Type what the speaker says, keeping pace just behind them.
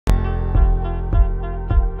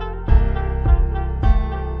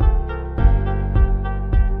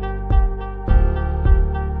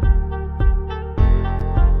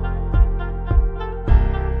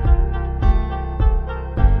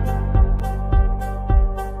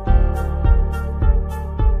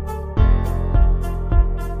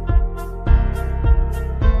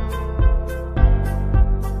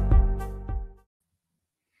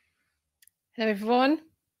everyone.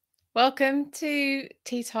 Welcome to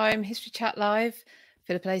Tea Time History Chat Live.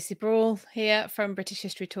 Philippa Lacey Brawl here from British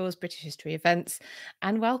History Tours, British History Events,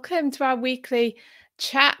 and welcome to our weekly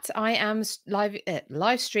chat. I am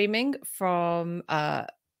live streaming from my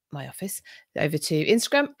office over to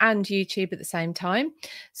Instagram and YouTube at the same time.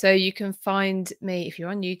 So you can find me if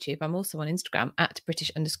you're on YouTube. I'm also on Instagram at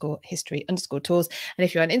British_history_tours. And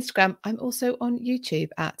if you're on Instagram, I'm also on YouTube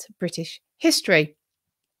at British History.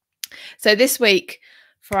 So this week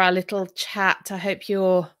for our little chat, I hope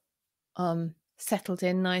you're settled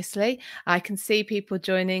in nicely. I can see people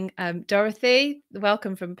joining. Dorothy,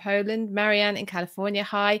 welcome from Poland. Marianne in California,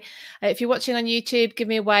 hi. If you're watching on YouTube, give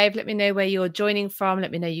me a wave. Let me know where you're joining from.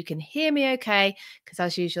 Let me know you can hear me okay, because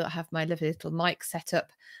as usual, I have my lovely little mic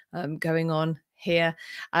setup going on here.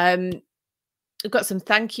 I've got some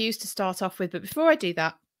thank yous to start off with, but before I do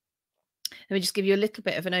that, let me just give you a little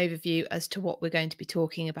bit of an overview as to what we're going to be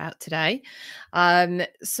talking about today.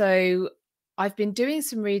 So I've been doing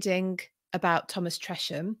some reading about Thomas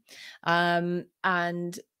Tresham, and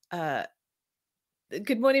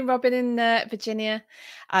good morning, Robin in Virginia.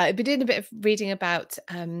 I've been doing a bit of reading about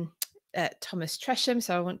Thomas Tresham,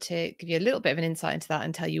 so I want to give you a little bit of an insight into that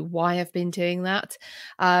and tell you why I've been doing that.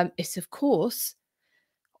 It's, of course,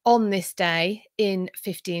 on this day in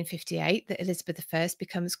 1558 that Elizabeth I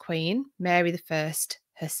becomes queen. Mary I,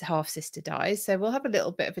 her half-sister, dies. So we'll have a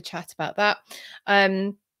little bit of a chat about that.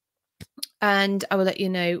 And I will let you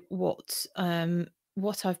know what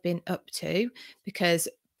I've been up to, because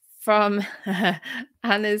from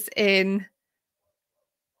Anna's in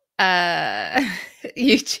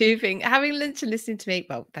YouTubing, having lunch and listening to me.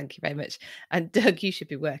 Well, thank you very much. And Doug, you should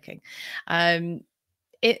be working.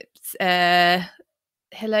 It's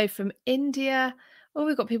hello from India. Oh,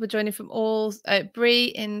 we've got people joining from all. Bree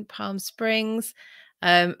in Palm Springs.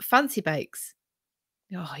 Fancy Bakes.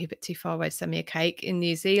 Oh, you're a bit too far away to send me a cake. In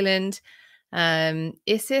New Zealand.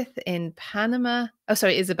 Isith in Panama. Oh,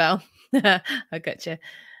 sorry, Isabel. I got you.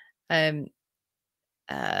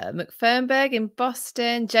 McFernberg in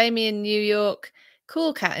Boston. Jamie in New York.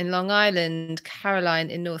 Cool Cat in Long Island. Caroline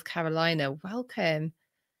in North Carolina. Welcome.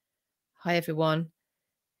 Hi, everyone.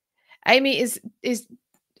 Amy is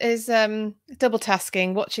double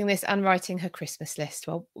tasking, watching this and writing her Christmas list.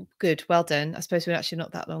 Well, good, well done. I suppose we're actually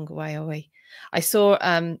not that long away, are we? I saw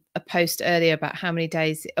a post earlier about how many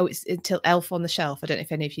days. Oh, it's until Elf on the Shelf. I don't know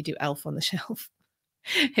if any of you do Elf on the Shelf.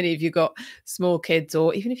 Any of you got small kids,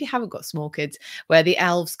 or even if you haven't got small kids, where the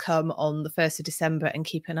elves come on the 1st of December and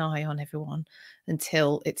keep an eye on everyone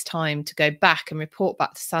until it's time to go back and report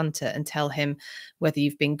back to Santa and tell him whether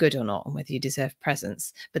you've been good or not and whether you deserve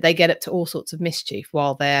presents. But they get up to all sorts of mischief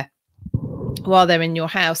while they're in your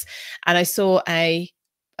house. And I saw a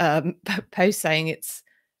post saying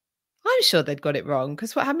I'm sure they'd got it wrong,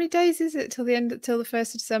 because how many days is it till the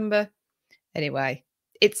 1st of December? Anyway,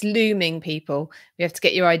 it's looming, people. We have to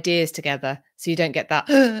get your ideas together so you don't get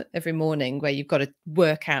that every morning where you've got to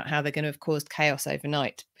work out how they're going to have caused chaos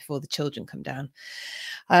overnight before the children come down.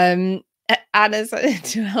 Anna's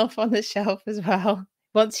to Elf on the Shelf as well.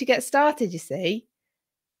 Once you get started, you see,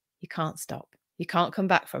 you can't stop. You can't come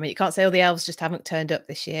back from it. You can't say, oh, the elves just haven't turned up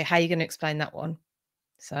this year. How are you going to explain that one?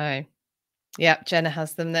 So, yeah, Jenna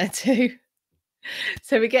has them there too.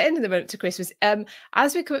 So we get into the run up to Christmas.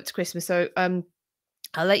 As we come up to Christmas, so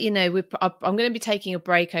I'll let you know, I'm going to be taking a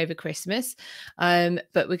break over Christmas,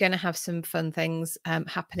 but we're going to have some fun things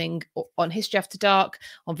happening on History After Dark,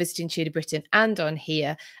 on Visiting Tudor Britain, and on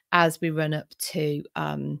here as we run up to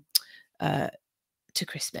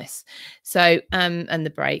Christmas. So, and the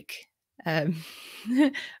break.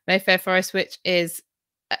 Mayfair Forest Witch is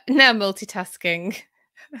now multitasking,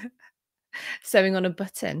 sewing on a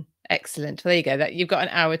button. Excellent. Well, there you go. That you've got an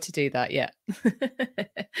hour to do that, yeah.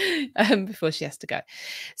 Before she has to go.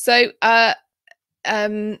 So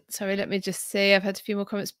sorry, let me just see. I've had a few more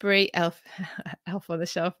comments. Brie, Elf on the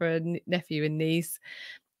Shelf for a nephew and niece.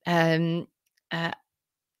 Shania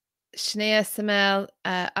Samel,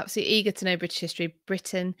 absolutely eager to know British history.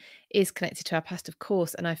 Britain is connected to our past, of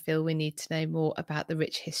course, and I feel we need to know more about the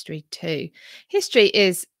rich history too. History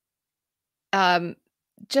is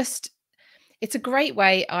it's a great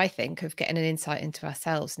way, I think, of getting an insight into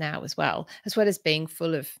ourselves now as well as being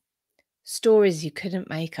full of stories you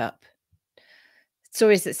couldn't make up,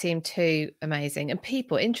 stories that seem too amazing, and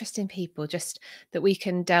people, interesting people, just that we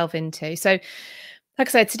can delve into. So, like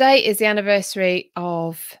I said, today is the anniversary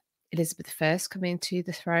of Elizabeth I coming to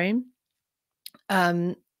the throne.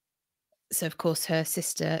 So, of course, her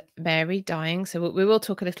sister Mary dying. So we will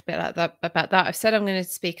talk a little bit about that. I've said I'm going to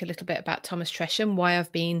speak a little bit about Thomas Tresham, why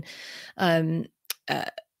I've been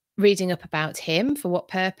reading up about him. For what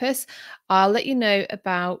purpose? I'll let you know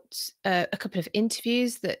about a couple of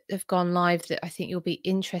interviews that have gone live that I think you'll be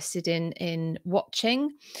interested in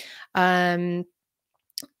watching. And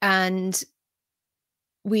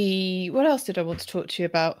what else did I want to talk to you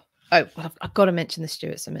about? Oh, well, I've got to mention the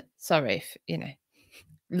Stuart Summit. Sorry if,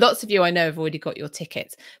 lots of you I know have already got your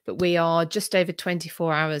tickets, but we are just over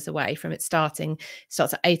 24 hours away from it starting. It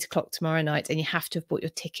starts at 8 o'clock tomorrow night, and you have to have bought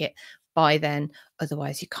your ticket by then.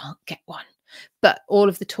 Otherwise, you can't get one. But all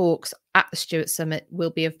of the talks at the Stuart Summit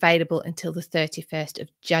will be available until the 31st of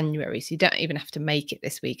January. So you don't even have to make it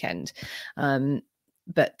this weekend.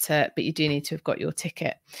 But you do need to have got your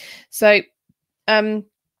ticket. So, I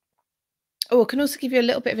can also give you a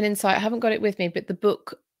little bit of an insight. I haven't got it with me, but the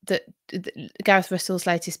book that Gareth Russell's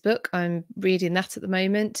latest book, I'm reading that at the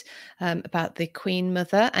moment, about the Queen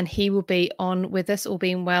Mother, and he will be on with us, all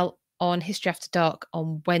being well, on History After Dark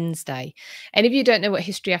on Wednesday. And if you don't know what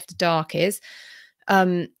History After Dark is,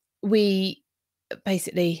 we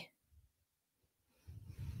basically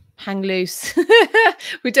hang loose.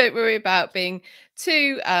 We don't worry about being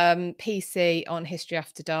too PC on History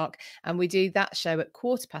After Dark, and we do that show at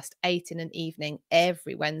 8:15 in an evening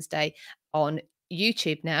every Wednesday on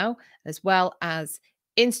YouTube now, as well as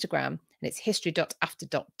Instagram, and it's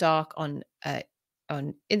history.after.dark on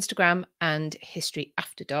Instagram and History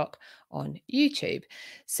After Dark on YouTube.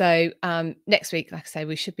 So next week, like I say,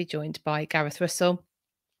 we should be joined by Gareth Russell.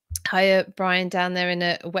 Hiya, Brian, down there in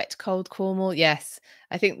a wet, cold Cornwall. Yes,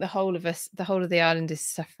 I think the whole of the island is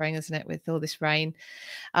suffering, isn't it, with all this rain.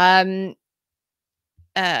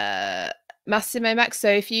 Massimo Max, so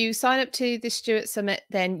if you sign up to the Stuart Summit,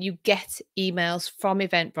 then you get emails from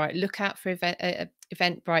Eventbrite. Look out for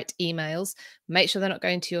Eventbrite emails. Make sure they're not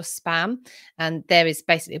going to your spam. And there is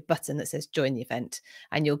basically a button that says join the event,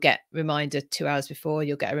 and you'll get a reminder 2 hours before.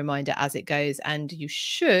 You'll get a reminder as it goes, and you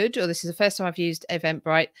should, or this is the first time I've used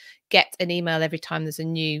Eventbrite, get an email every time there's a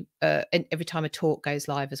new every time a talk goes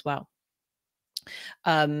live as well.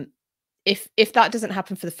 If that doesn't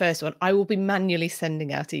happen for the first one, I will be manually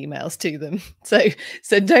sending out emails to them. So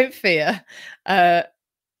don't fear. It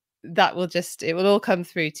will all come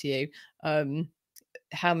through to you.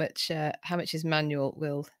 How much is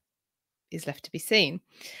manual is left to be seen.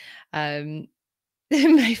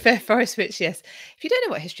 Mayfair Forest Witch, yes. If you don't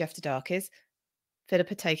know what History After Dark is,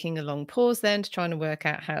 Philippa taking a long pause then to try and work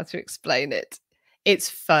out how to explain it.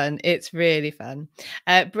 It's fun. It's really fun.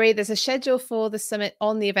 Bree, there's a schedule for the summit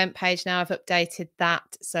on the event page now. I've updated that.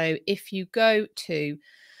 So if you go to,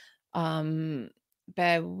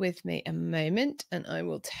 bear with me a moment and I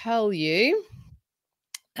will tell you.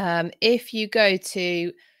 If you go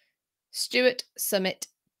to Stuart Summit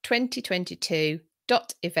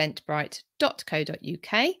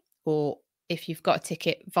 2022.eventbrite.co.uk, or if you've got a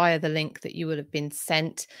ticket via the link that you would have been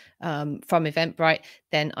sent from Eventbrite,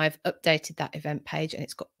 then I've updated that event page and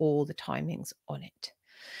it's got all the timings on it.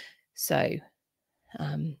 So,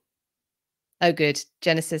 oh, good.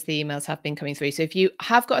 Jenna says the emails have been coming through. So if you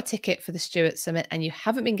have got a ticket for the Stuart Summit and you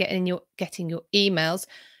haven't been getting your emails,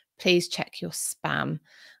 please check your spam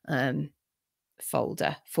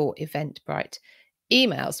folder for Eventbrite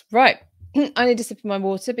emails. Right. I need to sip of my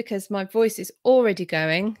water because my voice is already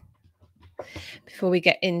going before we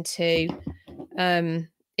get into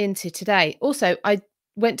today. Also, I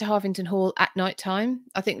went to Harvington Hall at night time.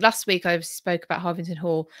 I think last week I spoke about Harvington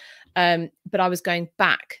Hall, but I was going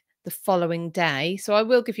back the following day. So I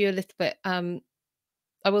will give you a little bit, I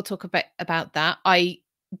will talk a bit about that. I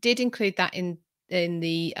did include that in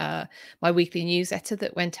the my weekly newsletter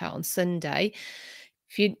that went out on Sunday.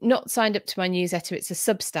 If you're not signed up to my newsletter, it's a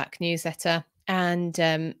Substack newsletter,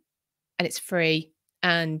 and it's free,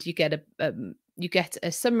 and you get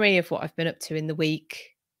a summary of what I've been up to in the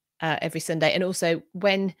week every Sunday, and also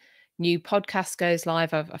when new podcast goes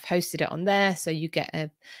live, I've hosted it on there, so you get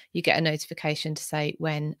a notification to say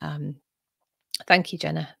when. Thank you,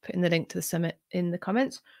 Jenna, putting the link to the summit in the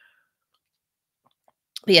comments.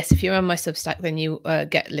 But yes, if you're on my Substack, then you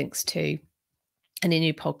get links to any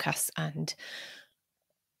new podcasts and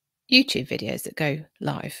YouTube videos that go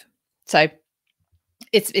live. So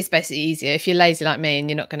it's basically easier. If you're lazy like me and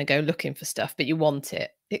you're not going to go looking for stuff, but you want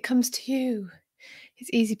it, it comes to you.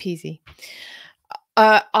 It's easy peasy.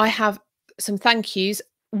 I have some thank yous.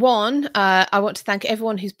 One, I want to thank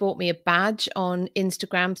everyone who's bought me a badge on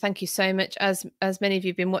Instagram. Thank you so much. As many of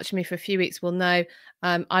you have been watching me for a few weeks will know,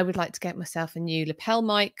 I would like to get myself a new lapel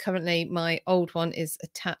mic. Currently, my old one is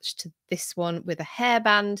attached to this one with a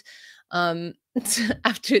hairband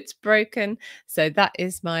after it's broken. So that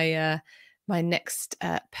is my my next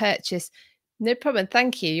purchase. No problem.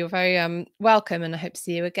 Thank you. You're very welcome, and I hope to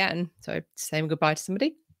see you again. So saying goodbye to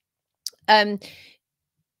somebody. Um,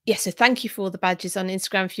 yeah, so thank you for all the badges on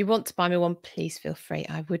Instagram. If you want to buy me one, please feel free.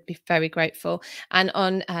 I would be very grateful. And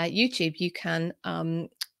on YouTube,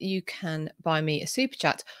 you can buy me a super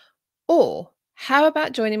chat. Or how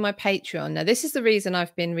about joining my Patreon? Now, this is the reason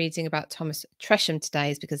I've been reading about Thomas Tresham today,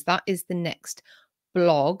 is because that is the next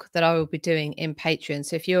blog that I will be doing in Patreon.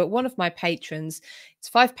 So if you're one of my patrons, it's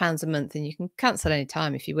 £5 a month and you can cancel any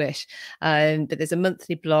time if you wish. But there's a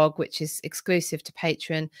monthly blog which is exclusive to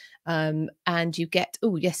Patreon. And you get,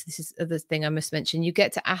 oh yes, this is the other thing I must mention. You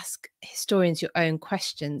get to ask historians your own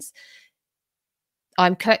questions.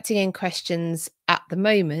 I'm collecting in questions at the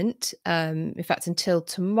moment, in fact, until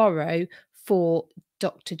tomorrow, for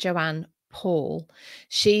Dr. Joanne Paul.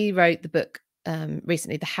 She wrote the book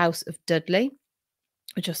recently, The House of Dudley,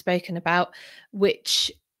 which I've spoken about,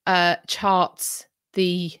 which charts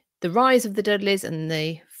the rise of the Dudleys and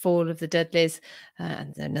the fall of the Dudleys,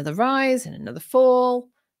 and another rise and another fall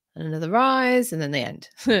and another rise and then the end,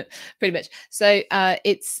 pretty much. So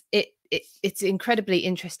it's an incredibly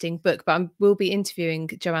interesting book, but I will be interviewing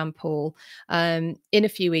Joanne Paul in a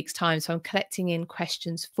few weeks' time. So I'm collecting in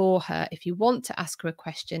questions for her. If you want to ask her a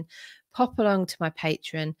question, pop along to my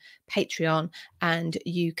Patreon, and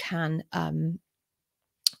you can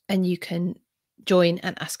join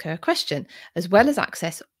and ask her a question, as well as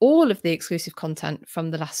access all of the exclusive content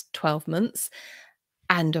from the last 12 months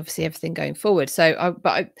and obviously everything going forward. So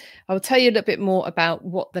I will tell you a little bit more about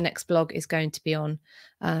what the next blog is going to be on,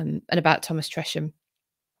 and about Thomas Tresham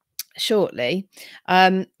shortly.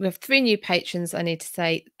 We have 3 new patrons I need to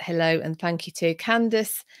say hello and thank you to: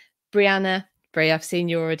 Candice, Brianna, Brie, I've seen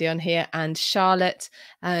you already on here, and Charlotte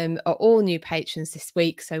are all new patrons this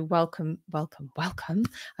week. So welcome. I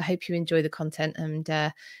hope you enjoy the content, and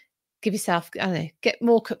give yourself, I don't know, get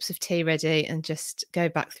more cups of tea ready and just go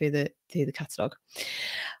back through the catalogue.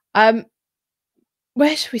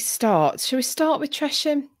 Where should we start? Should we start with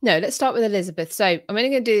Tresham? No, let's start with Elizabeth. So I'm only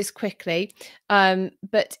going to do this quickly.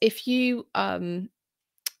 But if you sorry,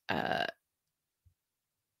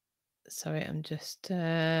 I'm just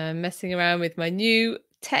messing around with my new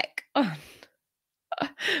tech on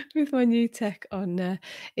Instagram,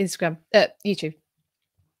 YouTube.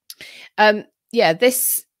 Yeah,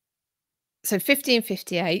 this. So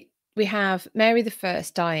 1558, we have Mary I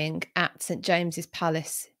dying at St James's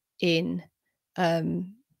Palace in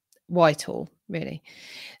Whitehall, really.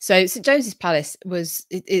 So St James's Palace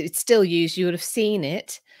it's still used. You would have seen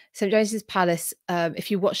it. St James's Palace, if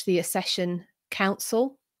you watch the Accession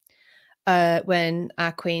Council, when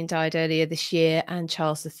our Queen died earlier this year and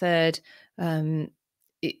Charles III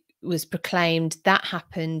was proclaimed, that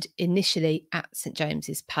happened initially at St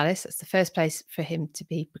James's Palace. That's the first place for him to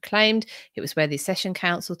be proclaimed. It was where the Accession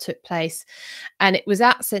Council took place. And it was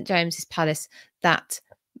at St James's Palace that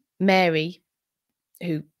Mary,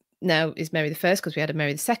 who now is Mary I, because we had a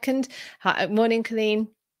Mary II, morning, Colleen,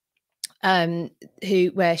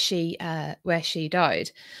 where she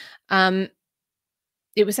died.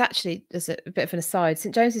 It was actually, as a bit of an aside,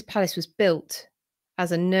 St James's Palace was built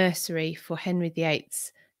as a nursery for Henry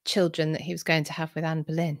VIII's children that he was going to have with Anne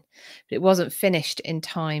Boleyn, but it wasn't finished in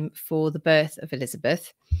time for the birth of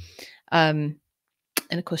Elizabeth. And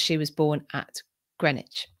of course, she was born at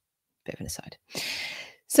Greenwich. Bit of an aside.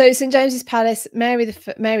 So St James's Palace,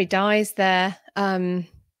 Mary dies there.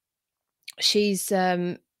 She's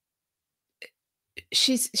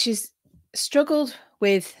struggled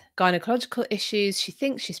with gynecological issues. She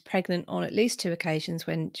thinks she's pregnant on at least 2 occasions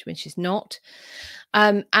when she's not.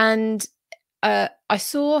 And I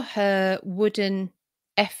saw her wooden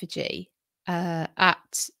effigy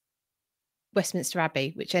at Westminster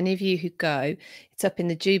Abbey, which any of you who go, it's up in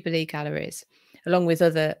the Jubilee Galleries, along with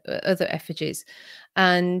other effigies.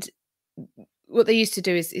 And what they used to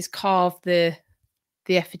do is carve the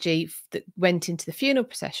effigy that went into the funeral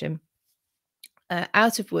procession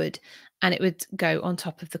out of wood, and it would go on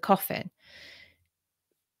top of the coffin.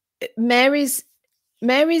 Mary's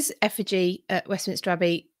effigy at Westminster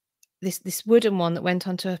Abbey, this wooden one that went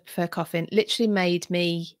onto her coffin, literally made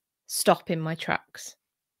me stop in my tracks.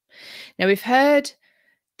 Now, we've heard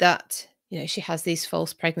that, you know, she has these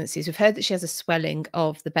false pregnancies. We've heard that she has a swelling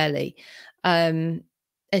of the belly, and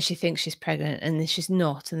she thinks she's pregnant, and then she's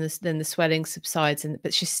not, and then the swelling subsides,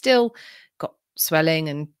 but she's still got swelling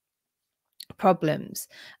and problems,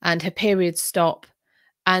 and her periods stop.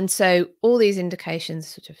 And so all these indications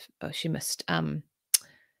sort of, oh, she must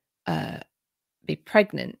be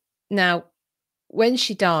pregnant. Now, when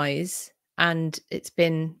she dies, and it's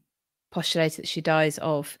been postulated that she dies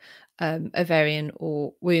of ovarian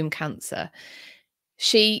or womb cancer,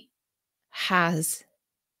 she has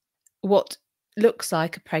what looks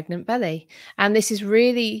like a pregnant belly. And this is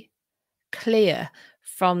really clear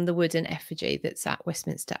from the wooden effigy that's at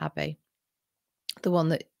Westminster Abbey, the one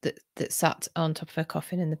that sat on top of her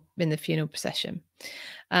coffin in the funeral procession.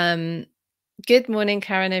 Good morning,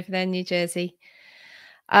 Karen, over there in New Jersey.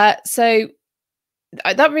 So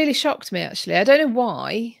that really shocked me, actually. I don't know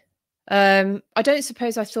why. I don't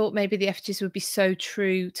suppose I thought maybe the effigies would be so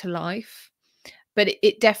true to life, but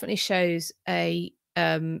it definitely shows a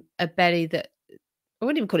belly that I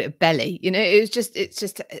wouldn't even call it a belly. It's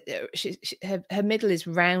just her middle is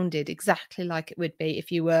rounded exactly like it would be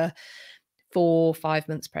if you were 4 or 5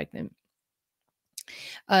 months pregnant.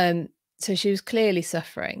 So she was clearly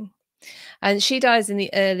suffering. And she dies in the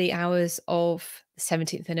early hours of the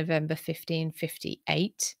 17th of November,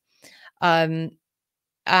 1558.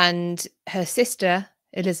 And her sister,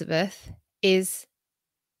 Elizabeth, is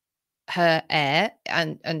her heir,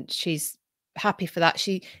 and she's happy for that.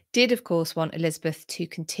 She did, of course, want Elizabeth to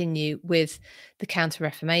continue with the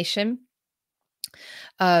Counter-Reformation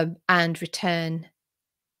and return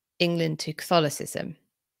England to Catholicism.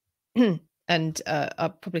 And I'll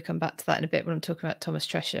probably come back to that in a bit when I'm talking about Thomas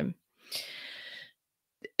Tresham.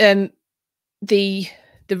 The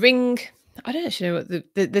ring, I don't actually know what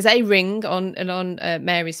there's a ring on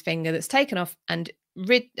Mary's finger that's taken off and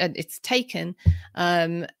it's taken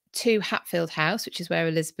to Hatfield House, which is where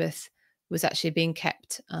Elizabeth was actually being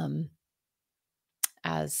kept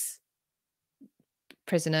as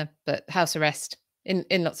prisoner, but house arrest in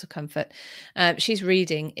lots of comfort. She's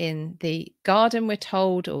reading in the garden, we're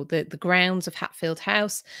told, or the grounds of Hatfield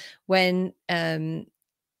House when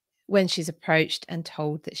she's approached and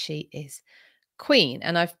told that she is Queen.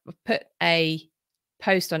 And I've put a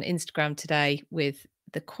post on Instagram today with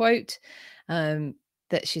the quote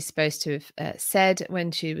that she's supposed to have said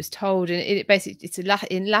when she was told, and it basically it's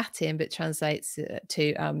in Latin, but translates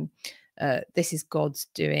to this is God's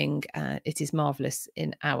doing. It is marvelous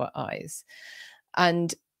in our eyes.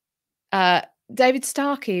 And David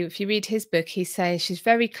Starkey, if you read his book, he says she's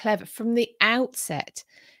very clever from the outset.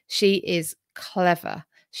 She is clever.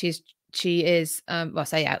 She is well, I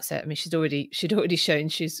say outset, I mean she'd already shown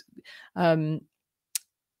she's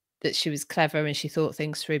that she was clever and she thought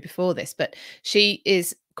things through before this, but she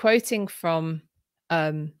is quoting from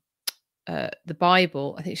the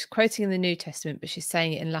Bible. I think she's quoting in the New Testament, but she's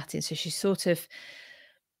saying it in Latin, so she's sort of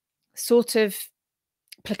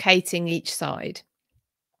placating each side,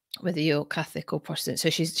 whether you're Catholic or Protestant.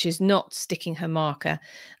 So she's not sticking her marker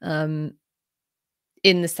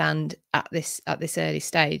in the sand at this early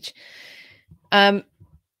stage. So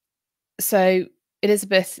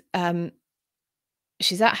Elizabeth,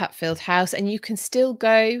 she's at Hatfield House, and you can still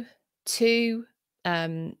go to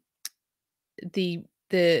the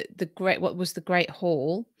great, what was the Great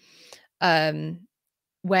Hall,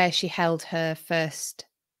 where she held her first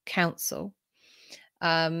council,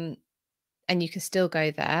 and you can still go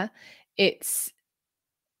there. It's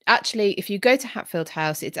actually, if you go to Hatfield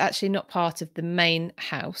House, it's actually not part of the main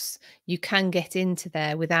house. You can get into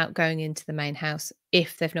there without going into the main house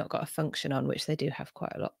if they've not got a function on, which they do have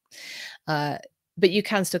quite a lot. But you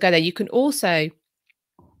can still go there. You can also,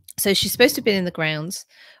 so she's supposed to have been in the grounds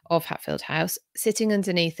of Hatfield House, sitting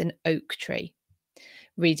underneath an oak tree,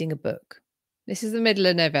 reading a book. This is the middle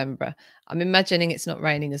of November. I'm imagining it's not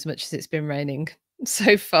raining as much as it's been raining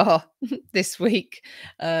so far this week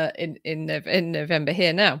in November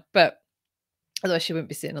here now, but otherwise she wouldn't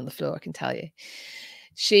be sitting on the floor, I can tell you.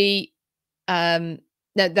 She then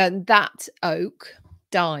that oak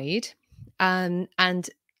died, and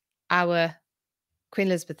our Queen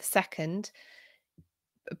Elizabeth II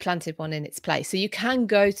planted one in its place. So you can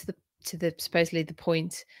go to the supposedly the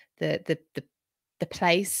point, the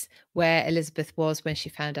place where Elizabeth was when she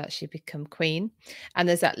found out she'd become queen, and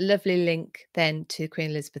there's that lovely link then to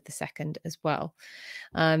Queen Elizabeth II as well.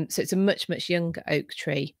 So it's a much younger oak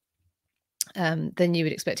tree than you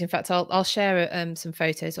would expect. In fact, I'll share some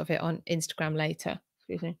photos of it on Instagram later.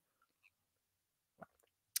 Excuse me.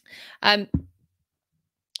 And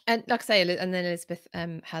like I say, and then Elizabeth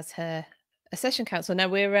has her accession council. Now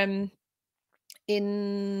we're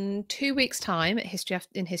in 2 weeks' time at History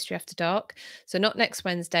After Dark. So not next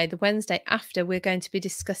Wednesday, the Wednesday after, we're going to be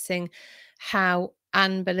discussing how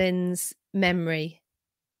Anne Boleyn's memory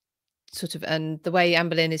sort of, and the way Anne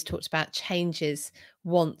Boleyn is talked about, changes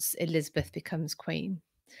once Elizabeth becomes queen.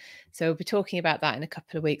 So we'll be talking about that in a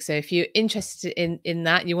couple of weeks. So if you're interested in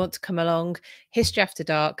that, you want to come along, History After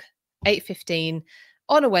Dark, 8:15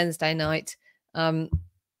 on a Wednesday night.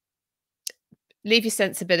 Leave your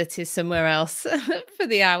sensibilities somewhere else for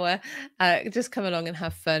the hour. Just come along and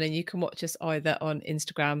have fun, and you can watch us either on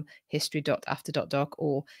Instagram, history.after.dark,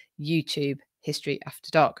 or YouTube, History After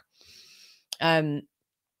Dark. And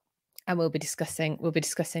and we'll be discussing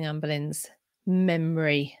Anne Boleyn's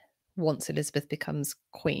memory once Elizabeth becomes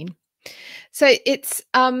queen. So it's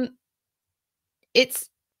a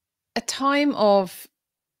time of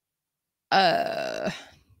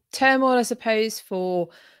turmoil, I suppose, for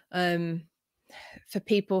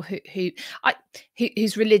people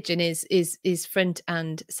whose religion is front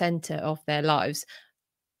and center of their lives.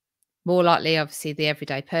 More likely, obviously, the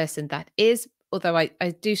everyday person that is. Although I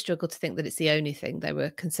do struggle to think that it's the only thing they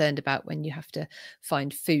were concerned about when you have to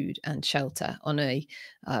find food and shelter on a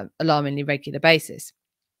alarmingly regular basis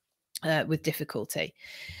with difficulty.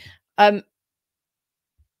 But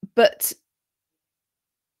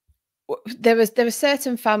there were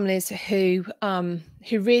certain families who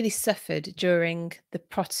really suffered during the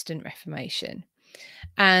Protestant Reformation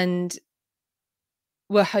and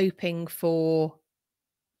were hoping for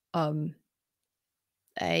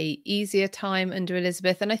a easier time under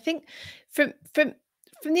Elizabeth. And I think from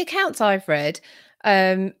the accounts I've read,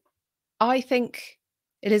 I think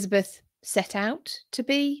Elizabeth set out to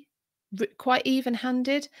be quite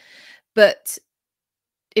even-handed, but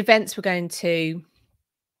events were going to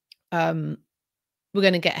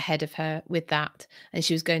get ahead of her with that, and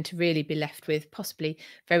she was going to really be left with possibly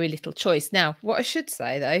very little choice. Now, what I should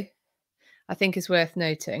say, though, I think is worth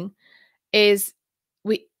noting, is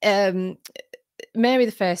Mary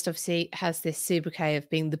the First obviously has this sobriquet of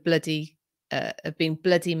being Bloody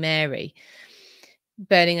Mary,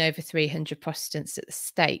 burning over 300 Protestants at the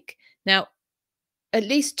stake. Now, at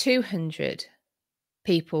least 200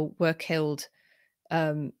 people were killed,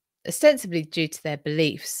 ostensibly due to their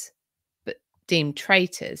beliefs, but deemed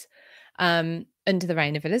traitors, under the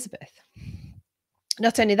reign of Elizabeth.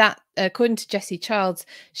 Not only that, according to Jessie Childs,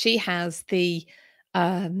 she has the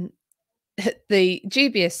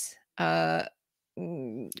dubious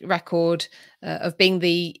record of being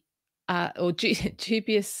the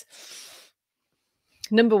dubious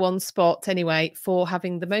number one spot, anyway, for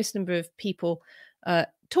having the most number of people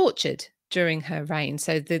tortured during her reign.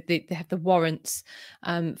 So they have the warrants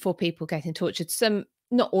for people getting tortured. Some,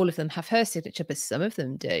 not all of them, have her signature, but some of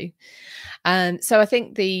them do. So I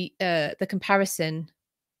think the comparison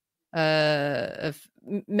of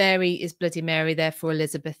Mary is Bloody Mary, therefore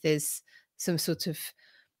Elizabeth is some sort of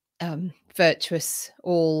virtuous,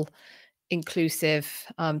 all-inclusive,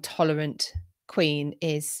 tolerant queen,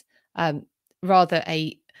 is rather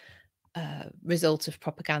a result of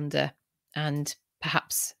propaganda and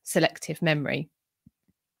perhaps selective memory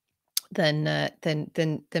than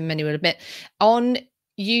many will admit. On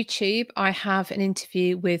YouTube, I have an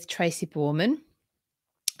interview with Tracy Borman,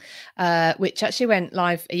 which actually went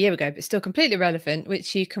live a year ago, but still completely relevant,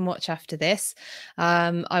 which you can watch after this.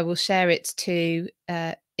 I will share it to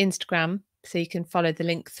Instagram, so you can follow the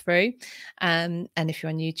link through. And if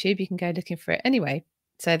you're on YouTube, you can go looking for it anyway.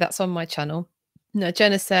 So that's on my channel. Now,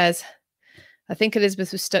 Jenna says, I think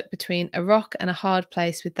Elizabeth was stuck between a rock and a hard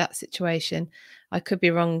place with that situation. I could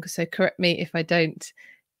be wrong, so correct me if I don't.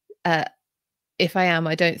 If I am,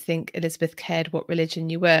 I don't think Elizabeth cared what religion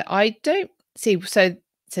you were. I don't see. So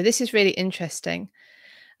this is really interesting.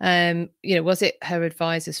 Was it her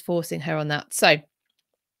advisors forcing her on that? So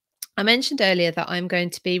I mentioned earlier that I'm going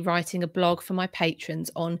to be writing a blog for my patrons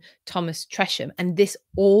on Thomas Tresham, and this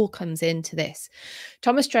all comes into this.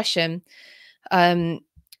 Thomas Tresham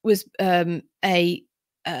was a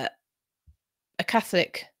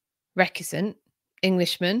Catholic recusant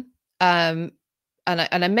Englishman, and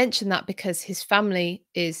I mentioned that because his family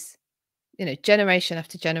is, generation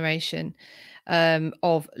after generation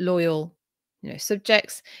of loyal,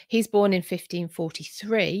 subjects. He's born in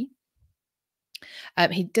 1543.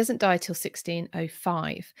 He doesn't die till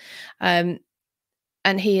 1605.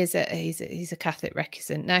 And he's a Catholic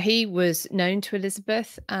recusant. Now, he was known to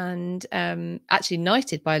Elizabeth and actually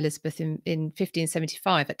knighted by Elizabeth in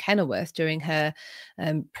 1575 at Kenilworth during her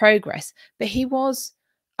progress. But he was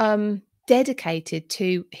dedicated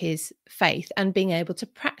to his faith and being able to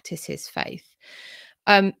practice his faith.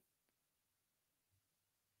 Now,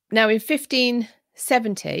 in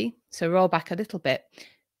 1570, so roll back a little bit,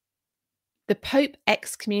 the Pope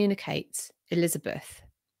excommunicates Elizabeth.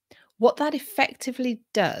 What that effectively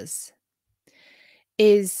does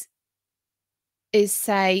is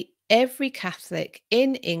say every Catholic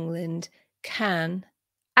in England can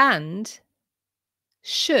and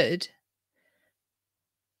should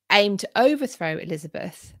aim to overthrow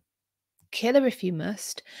Elizabeth, kill her if you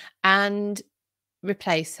must, and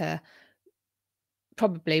replace her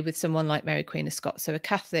probably with someone like Mary Queen of Scots, so a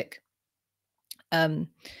Catholic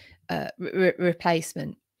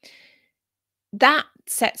replacement. that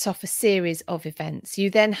sets off a series of events. You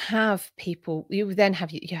then have people. You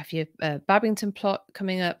have your Babington plot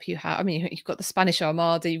coming up. You have, I mean, you've got the Spanish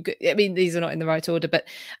Armada. I mean, these are not in the right order, but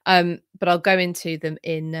I'll go into them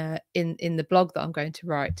in the blog that I'm going to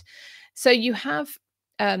write. So you have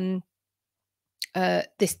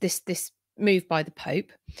this move by the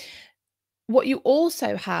Pope. What you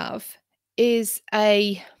also have is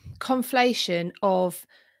a conflation of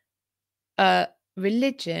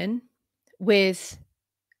religion with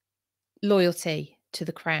loyalty to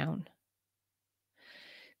the crown.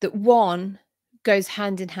 That one goes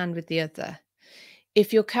hand in hand with the other.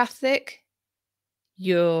 If you're Catholic,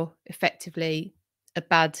 you're effectively a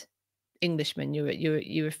bad Englishman.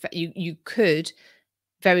 You could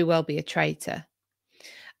very well be a traitor.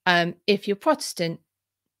 If you're Protestant,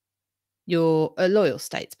 you're a loyal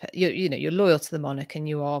statesperson. You're loyal to the monarch, and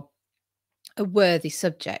you are a worthy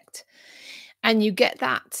subject. And you get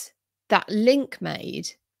that link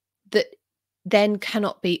made that then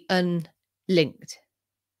cannot be unlinked.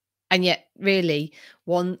 And yet, really,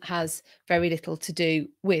 one has very little to do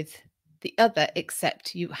with the other,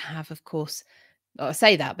 except you have, of course, I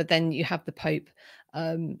say that, but then you have the Pope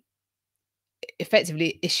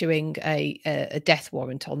effectively issuing a death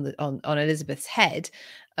warrant on Elizabeth's head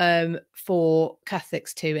for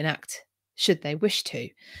Catholics to enact, should they wish to.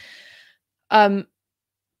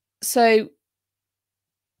 So,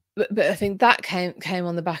 but I think that came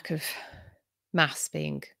on the back of mass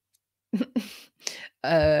being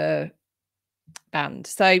banned.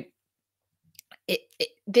 So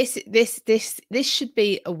this should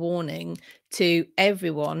be a warning to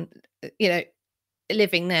everyone,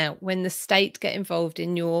 living now. When the state get involved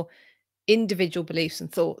in your individual beliefs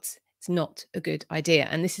and thoughts, it's not a good idea.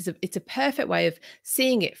 And it's a perfect way of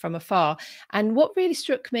seeing it from afar. And what really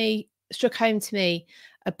struck home to me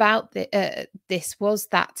about this was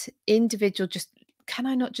that individual can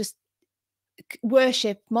I not just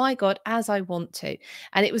worship my God as I want to?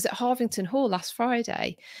 And it was at Harvington Hall last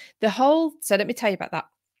Friday. So let me tell you about that.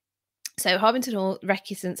 So Harvington Hall,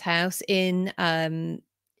 recusant's house in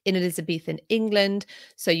Elizabethan England.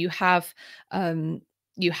 So you have a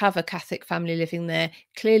Catholic family living there,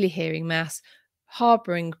 clearly hearing mass,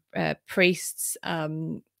 harbouring priests.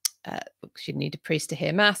 You need a priest to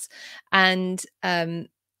hear mass, and they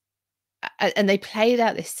played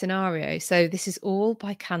out this scenario. So this is all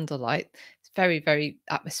by candlelight. It's very, very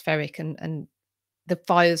atmospheric, and the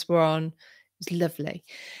fires were on. It was lovely,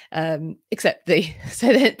 except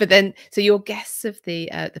so you're guests of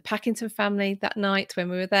the Packington family that night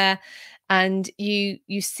when we were there, and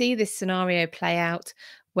you see this scenario play out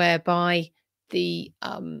whereby the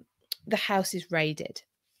house is raided.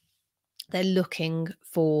 They're looking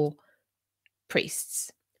for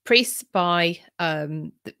priests by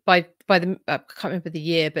the I can't remember the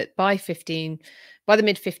year, but by the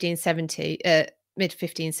mid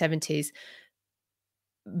 1570s,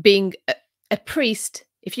 being a priest.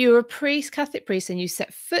 If you're a priest, Catholic priest, and you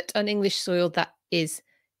set foot on English soil, it's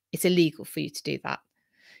illegal for you to do that.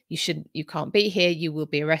 You can't be here. You will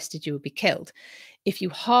be arrested. You will be killed. If you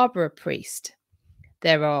harbour a priest,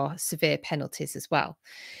 there are severe penalties as well.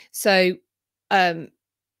 So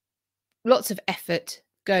lots of effort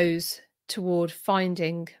goes toward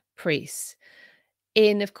finding priests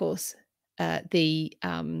in, of course, the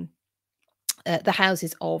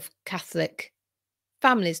houses of Catholic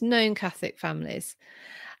families, known Catholic families,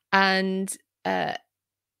 and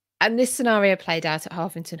this scenario played out at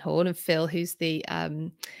Harvington Hall. And Phil, who's the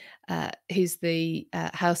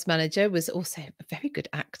house manager, was also a very good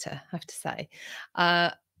actor, I have to say,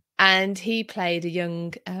 and he played a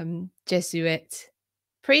young Jesuit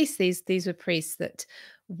priest. These were priests that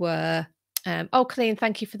were Colleen,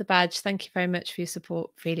 thank you for the badge. Thank you very much for your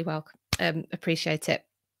support. Really welcome. Appreciate it.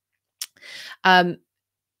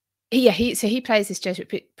 He plays this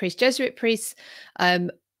Jesuit priest. Jesuit priests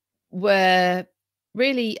were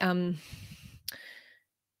really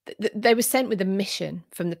they were sent with a mission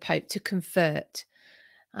from the Pope to convert.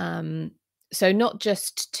 So not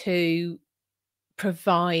just to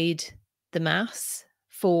provide the mass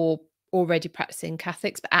for already practicing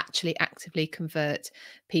Catholics, but actually actively convert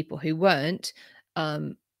people who weren't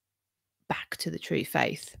back to the true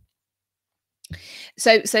faith.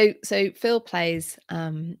 So Phil plays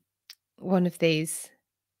one of these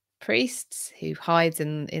priests who hides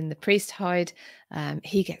in the priest hide.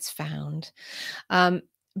 He gets found,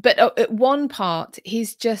 but at one part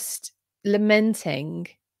he's just lamenting,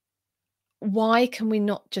 why can we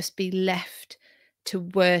not just be left to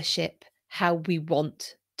worship how we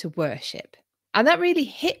want to worship? And that really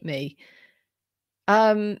hit me,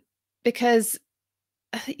 because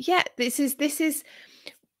this is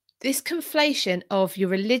this conflation of your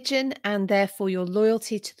religion and therefore your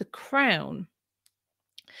loyalty to the crown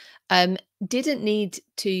didn't need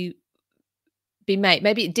to be made.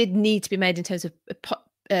 Maybe it did need to be made in terms of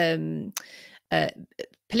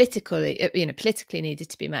politically, politically needed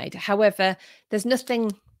to be made. However, there's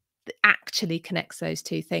nothing that actually connects those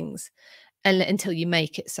two things until you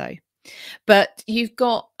make it so. But you've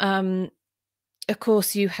got, of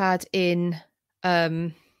course, you had in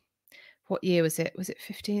what year was it? Was it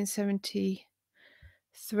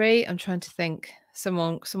 1573? I'm trying to think.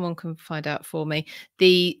 Someone can find out for me.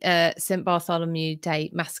 The St Bartholomew Day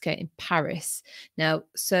massacre in Paris. Now,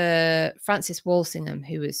 Sir Francis Walsingham,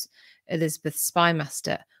 who was Elizabeth's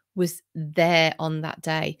spymaster, was there on that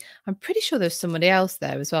day. I'm pretty sure there was somebody else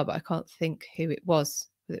there as well, but I can't think who it was.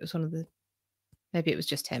 It was one of the, maybe it was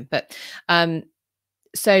just him. But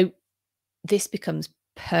so this becomes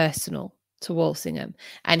personal to Walsingham,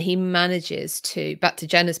 and he manages to, back to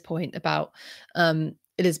Jenna's point about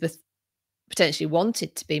Elizabeth potentially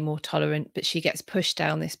wanted to be more tolerant, but she gets pushed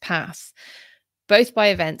down this path, both by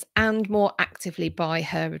events and more actively by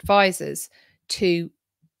her advisors, to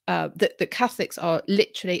that Catholics are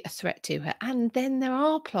literally a threat to her. And then there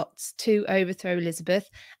are plots to overthrow Elizabeth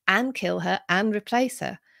and kill her and replace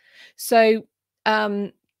her. So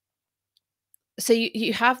so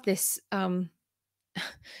you have this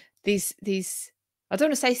these I don't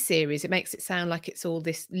want to say series, it makes it sound like it's all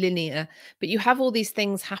this linear, but you have all these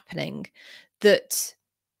things happening that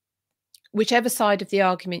whichever side of the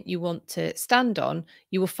argument you want to stand on,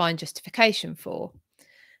 you will find justification for.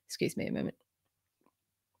 Excuse me a moment.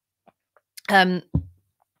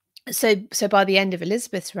 So by the end of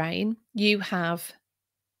Elizabeth's reign, you have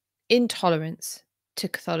intolerance to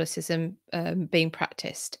Catholicism being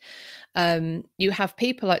practiced. You have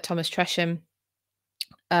people like Thomas Tresham,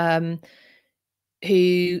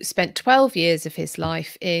 who spent 12 years of his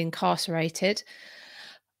life incarcerated,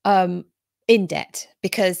 in debt,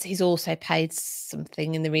 because he's also paid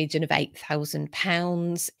something in the region of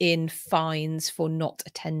 £8,000 in fines for not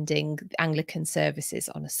attending Anglican services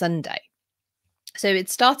on a Sunday. So it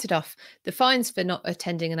started off, the fines for not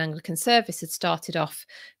attending an Anglican service had started off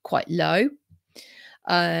quite low.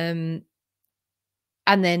 And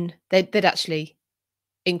then they'd actually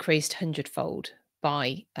increased 100-fold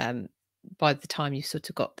by the time you sort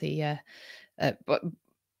of got the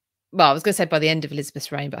well, I was going to say by the end of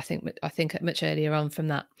Elizabeth's reign, but I think much earlier on from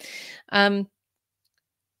that. Then,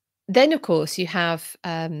 of course, you have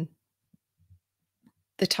the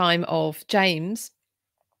time of James.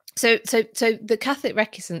 So the Catholic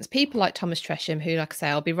recusants, people like Thomas Tresham, who, like I say,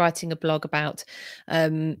 I'll be writing a blog about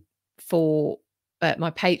for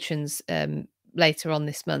my patrons later on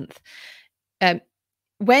this month.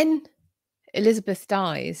 When Elizabeth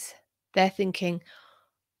dies, they're thinking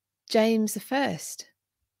James I.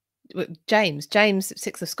 James VI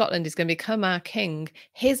of Scotland is going to become our king.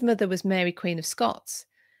 His mother was Mary, Queen of Scots.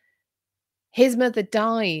 His mother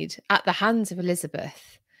died at the hands of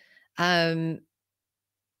Elizabeth.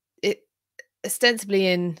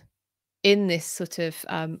 Ostensibly in this sort of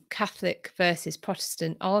Catholic versus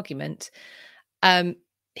Protestant argument,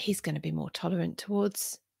 he's going to be more tolerant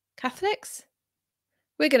towards Catholics.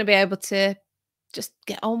 We're going to be able to just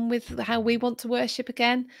get on with how we want to worship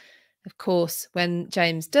again. Of course, when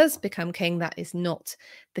James does become king, that is not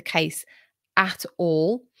the case at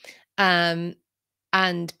all. And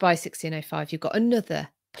by 1605, you've got another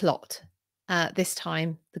plot. This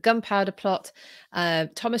time, the gunpowder plot.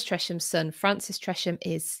 Thomas Tresham's son, Francis Tresham,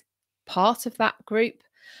 is part of that group.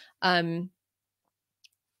 And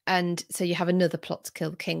so you have another plot to kill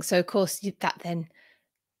the king. So, of course, that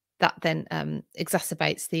then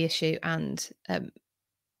exacerbates the issue. And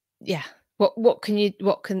yeah. What can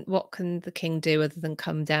the king do other than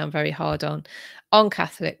come down very hard on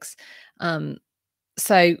Catholics?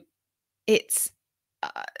 So it's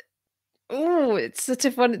it's sort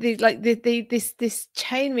of one of these, like this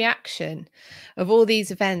chain reaction of all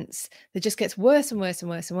these events that just gets worse and worse and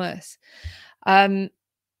worse and worse.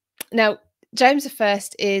 Now, James I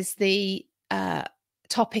is the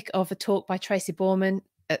topic of a talk by Tracy Borman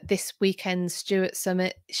at this weekend's Stuart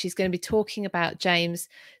Summit. She's going to be talking about James,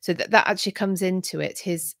 so that actually comes into it,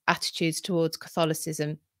 his attitudes towards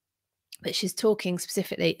Catholicism, but she's talking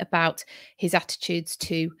specifically about his attitudes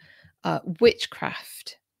to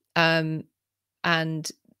witchcraft, and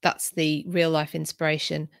that's the real life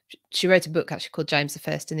inspiration. She wrote a book actually called James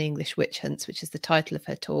I and the English Witch Hunts, which is the title of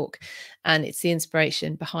her talk, and it's the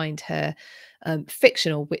inspiration behind her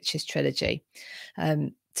fictional witches trilogy.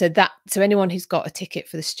 So anyone who's got a ticket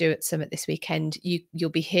for the Stuart Summit this weekend, you'll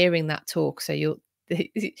be hearing that talk. So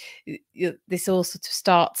this all sort of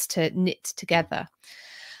starts to knit together.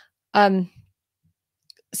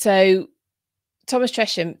 So Thomas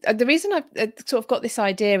Tresham, the reason I've sort of got this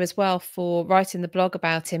idea as well for writing the blog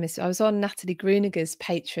about him is I was on Natalie Grueninger's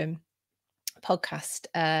Patreon podcast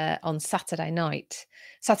on Saturday night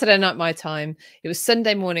my time. It was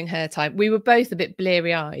Sunday morning her time. We were both a bit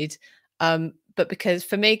bleary-eyed, but because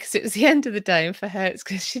it was the end of the day, and for her it's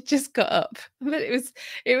because she just got up. But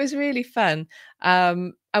it was really fun,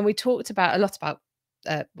 and we talked about a lot about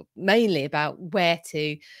mainly about where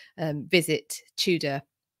to visit Tudor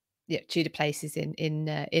places in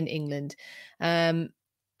England,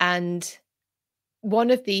 and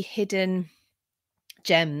one of the hidden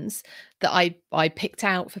gems that I picked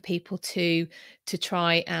out for people to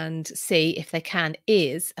try and see if they can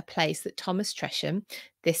is a place that Thomas Tresham,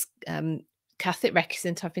 this Catholic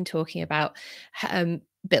recusant I've been talking about,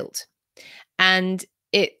 built, and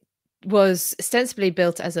it was ostensibly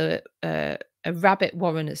built as a rabbit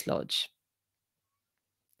warrener's lodge.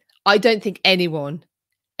 I don't think anyone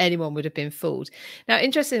would have been fooled. Now,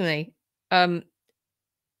 interestingly, the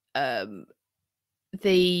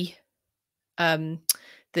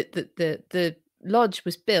lodge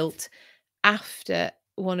was built after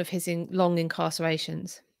one of his long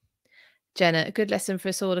incarcerations. Jenna, a good lesson for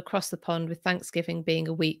us all across the pond, with Thanksgiving being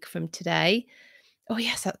a week from today. Oh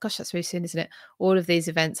yes, gosh, that's really soon, isn't it? All of these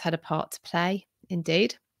events had a part to play,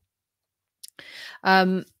 indeed.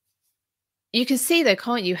 You can see though,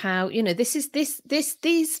 can't you, how, these,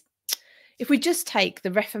 if we just take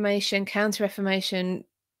the Reformation, Counter-Reformation,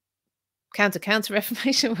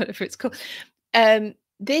 Counter-Reformation, whatever it's called,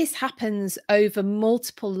 this happens over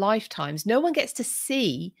multiple lifetimes. No one gets to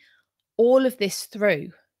see all of this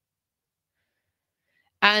through.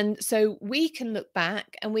 And so we can look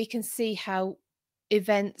back and we can see how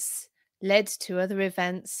events led to other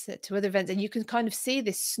events, and you can kind of see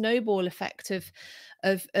this snowball effect of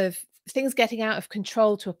things getting out of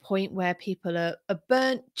control to a point where people are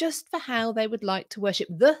burnt just for how they would like to worship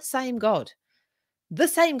the same God,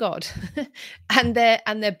 and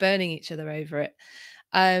they're burning each other over it.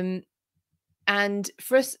 And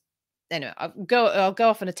for us, anyway, I'll go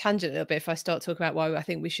off on a tangent a little bit if I start talking about why I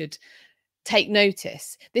think we should take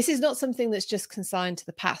notice. This is not something that's just consigned to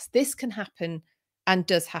the past. This can happen and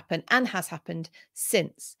does happen and has happened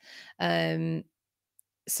since. So,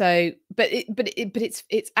 but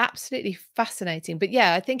it's absolutely fascinating. But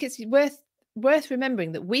yeah, I think it's worth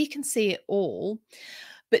remembering that we can see it all,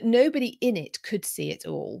 but nobody in it could see it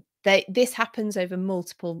all. This happens over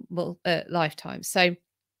multiple lifetimes. So,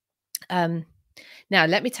 now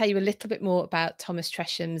let me tell you a little bit more about Thomas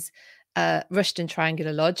Tresham's Rushden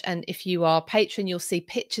Triangular Lodge, and if you are patron, you'll see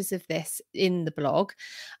pictures of this in the blog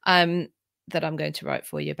that I'm going to write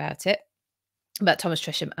for you about Thomas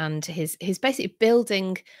Tresham and his basic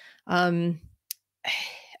building. I'm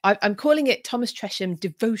calling it Thomas Tresham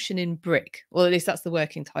Devotion in Brick, or at least that's the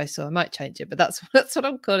working title. I might change it, but that's what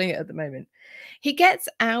I'm calling it at the moment. He gets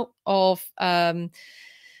out of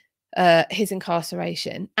his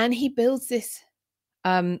incarceration and he builds this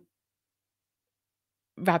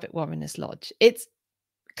rabbit warrener's lodge. It's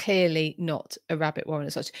clearly not a rabbit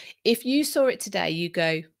warrener's lodge. If you saw it today, you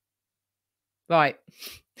go, right,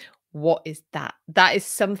 what is that? That is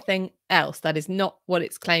something else. That is not what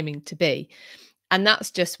it's claiming to be. And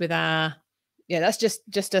that's just with that's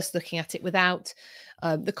just us looking at it without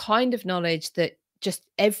the kind of knowledge that just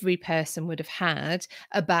every person would have had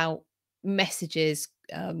about messages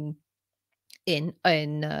in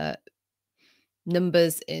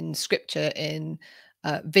numbers, in scripture, in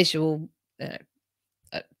visual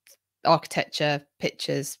architecture,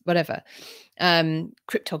 pictures, whatever,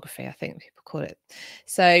 cryptography, I think people call it.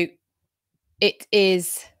 So it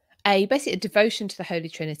is basically a devotion to the Holy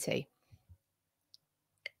Trinity.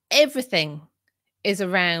 Everything is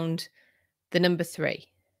around the number 3.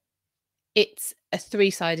 It's a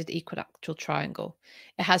 3-sided equilateral triangle.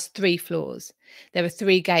 It has 3 floors. There are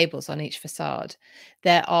 3 gables on each facade.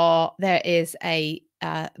 There is a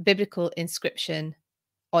biblical inscription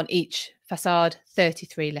on each facade,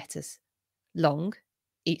 33 letters long,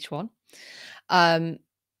 each one. That's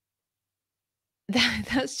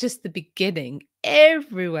just the beginning.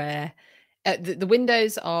 Everywhere, the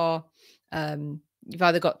windows are you've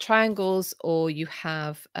either got triangles or you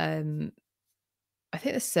have I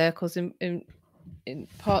think there's circles in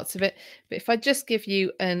parts of it. But if I just give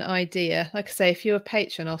you an idea, like I say, if you're a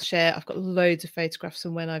patron, I've got loads of photographs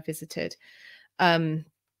from when I visited,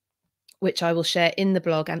 which I will share in the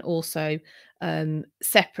blog and also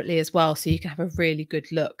separately as well, so you can have a really good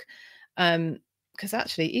look. Because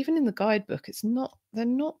actually, even in the guidebook, it's not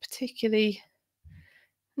particularly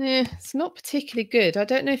good. I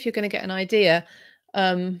don't know if you're going to get an idea.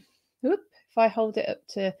 If I hold it up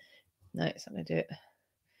to No, it's not going to do it.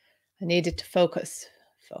 I needed to focus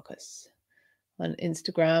on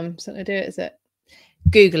Instagram. It's not going to do it, is it?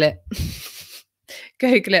 Google it.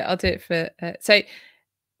 Google it. I'll do it for so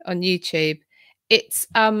on YouTube. It's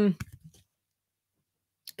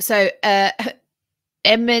so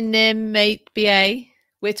Eminem BA.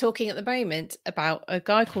 We're talking at the moment about a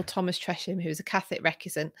guy called Thomas Tresham, who's a Catholic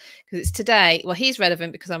recusant, because it's today. Well, he's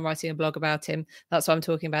relevant because I'm writing a blog about him. That's why I'm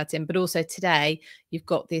talking about him. But also today, you've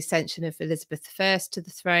got the ascension of Elizabeth I to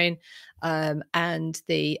the throne, and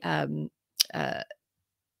the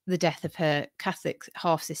death of her Catholic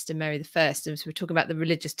half sister Mary I. And so we're talking about the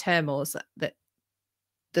religious turmoils that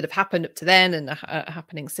have happened up to then and are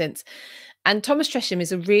happening since. And Thomas Tresham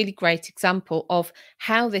is a really great example of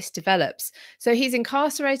how this develops. So he's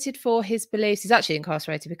incarcerated for his beliefs. He's actually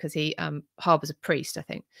incarcerated because he harbours a priest, I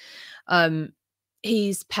think.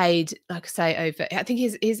 He's paid, like I say, over, I think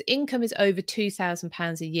his income is over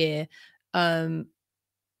 £2,000 a year.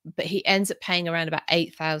 But he ends up paying around about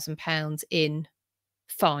 £8,000 in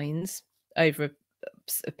fines over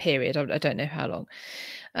a period. I don't know how long.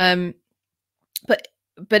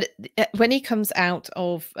 But when he comes out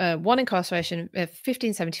of one incarceration,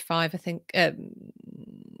 1575, I think,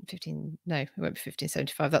 15, no, it won't be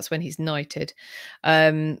 1575. That's when he's knighted.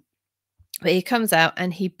 But he comes out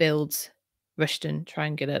and he builds Rushton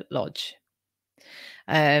Triangular Lodge.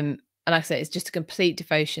 And like I say, it's just a complete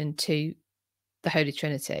devotion to the Holy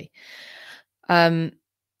Trinity.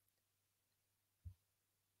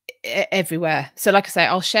 Everywhere. So like I say,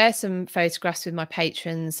 I'll share some photographs with my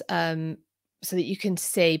patrons so that you can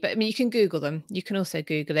see, but I mean, you can Google them. You can also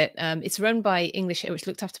Google it. It's run by English, it's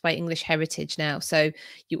looked after by English Heritage now. So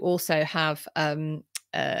you also have, are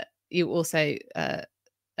able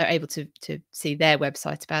to see their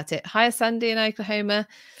website about it. Hi, Sandy in Oklahoma.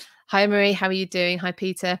 Hi, Marie. How are you doing? Hi,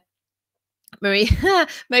 Peter. Marie,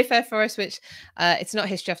 Mayfair Forest, which it's not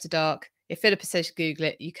History After Dark. If Philippa says Google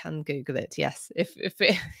it, you can Google it. Yes.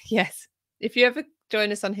 Yes. If you ever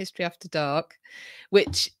join us on History After Dark,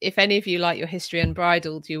 which if any of you like your history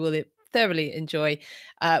unbridled, you will thoroughly enjoy.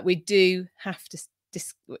 We do have to,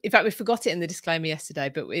 in fact, we forgot it in the disclaimer yesterday,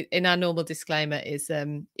 but in our normal disclaimer is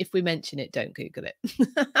if we mention it, don't Google it.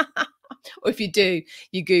 Or if you do,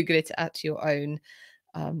 you Google it at your own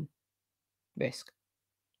risk.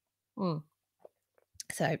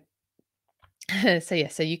 So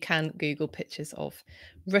so you can Google pictures of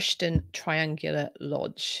Rushton Triangular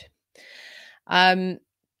Lodge. So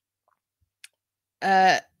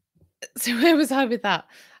where was I with that?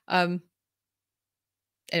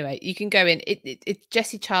 Anyway, you can go in.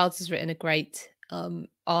 Jessie Childs has written a great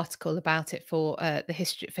article about it for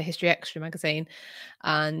History Extra magazine,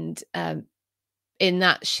 and in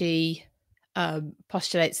that she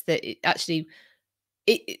postulates that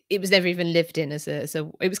it was never even lived in as a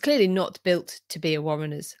it was clearly not built to be a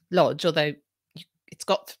Warrener's lodge, although it's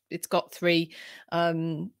got 3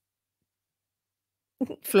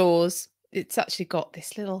 floors. It's actually got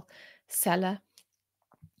this little cellar,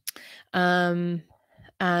 and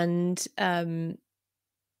so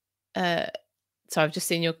I've just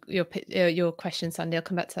seen your question, Sandy. I'll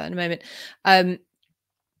come back to that in a moment.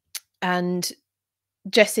 And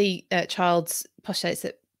Jessie Childs postulates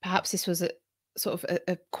that perhaps this was a sort of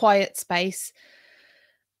a quiet space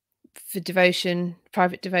for devotion,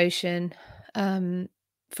 private devotion,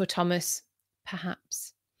 for Thomas,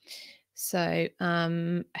 perhaps. So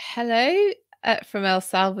hello from El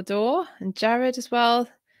Salvador, and Jared as well.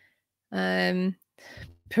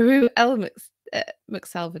 Peru, El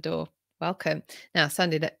Salvador, welcome. Now,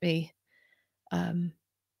 Sandy, let me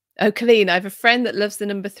Colleen, I have a friend that loves the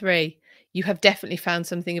number 3. You have definitely found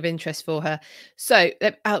something of interest for her. So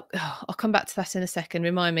I'll come back to that in a second.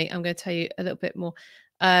 Remind me, I'm going to tell you a little bit more.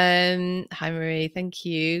 Hi, Marie. Thank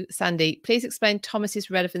you. Sandy, please explain Thomas's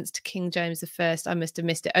relevance to King James I. I must have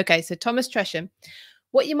missed it. Okay, so Thomas Tresham.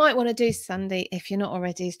 What you might want to do, Sandy, if you're not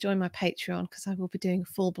already, is join my Patreon, because I will be doing a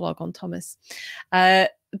full blog on Thomas.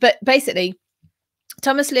 But basically,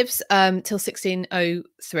 Thomas lives till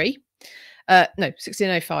 1603. No,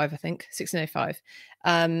 1605, I think. 1605.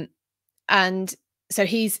 And so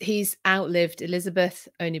he's outlived Elizabeth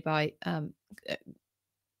only by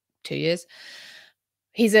 2 years.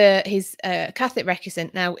 He's a Catholic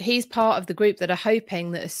recusant. Now, he's part of the group that are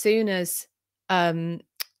hoping that as soon as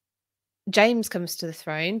James comes to the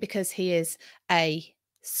throne, because he is the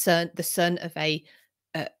son of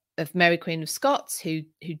Mary Queen of Scots, who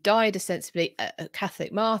died ostensibly a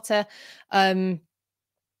Catholic martyr,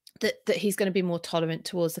 that he's going to be more tolerant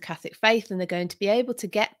towards the Catholic faith, and they're going to be able to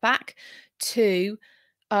get back to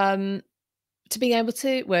being able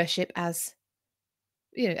to worship as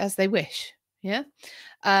they wish. Yeah.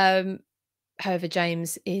 However,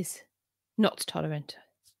 James is not tolerant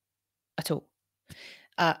at all.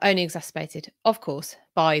 Only exacerbated, of course,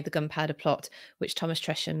 by the gunpowder plot, which Thomas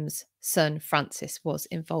Tresham's son Francis was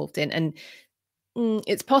involved in. And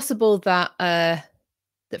it's possible that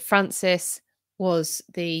that Francis was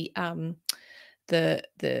the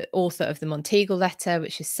author of the Monteagle letter,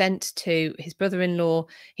 which is sent to his brother-in-law.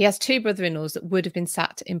 He has two brother-in-laws that would have been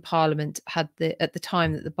sat in Parliament at the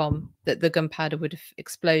time that the gunpowder would have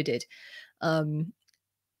exploded, and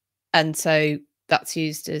so that's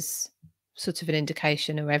used as sort of an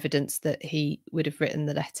indication or evidence that he would have written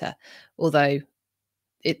the letter, although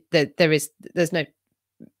there's no.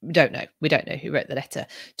 We don't know who wrote the letter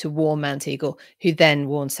to warn Monteagle, who then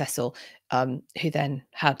warned Cecil, who then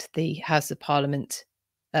had the House of Parliament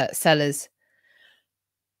cellars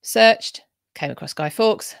searched, came across Guy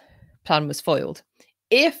Fawkes, plan was foiled.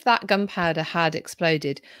 If that gunpowder had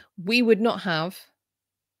exploded, we would not have,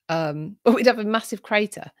 we'd have a massive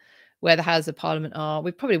crater where the Houses of Parliament are.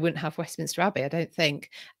 We probably wouldn't have Westminster Abbey, I don't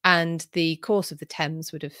think, and the course of the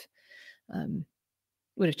Thames would have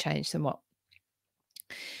changed somewhat.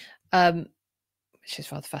 Which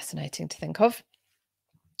is rather fascinating to think of.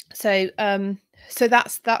 So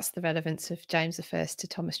that's the relevance of James I to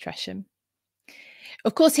Thomas Tresham.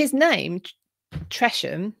 Of course, his name,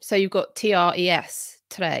 Tresham, so you've got Tres,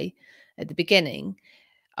 Tre, at the beginning,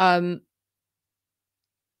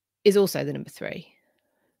 is also the number 3.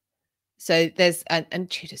 So there's, and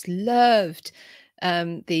Tudors loved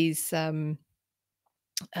these sort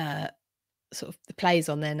of the plays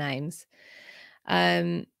on their names.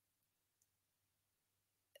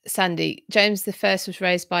 Sandy, James I was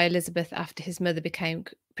raised by Elizabeth after his mother became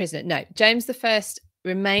prisoner. No, James I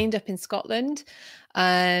remained up in Scotland.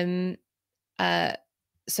 So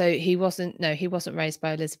he wasn't raised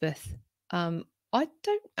by Elizabeth. I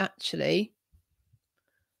don't actually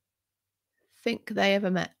think they ever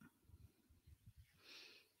met.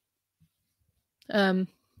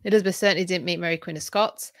 Elizabeth certainly didn't meet Mary Queen of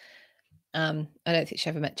Scots. I don't think she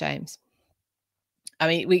ever met James. I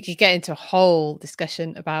mean, we could get into a whole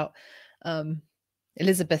discussion about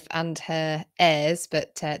Elizabeth and her heirs,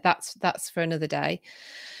 but that's for another day.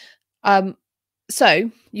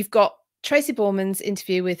 So you've got Tracy Borman's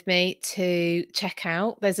interview with me to check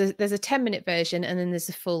out. There's a 10-minute version, and then there's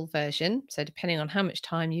a full version. So depending on how much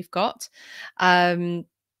time you've got, over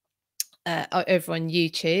on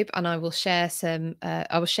YouTube, and I will share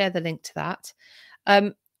I will share the link to that.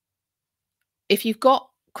 If you've got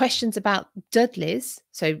questions about Dudleys,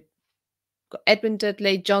 so got Edmund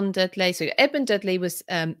Dudley, John Dudley. So Edmund Dudley was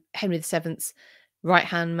Henry VII's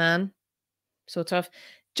right-hand man, sort of.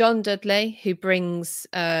 John Dudley, who brings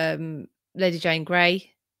Lady Jane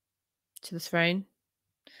Grey to the throne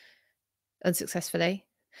unsuccessfully,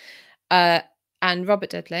 and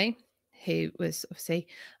Robert Dudley, who was obviously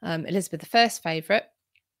Elizabeth I's favourite.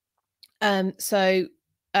 So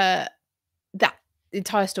that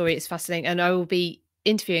entire story is fascinating, and I will be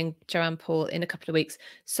interviewing Joanne Paul in a couple of weeks.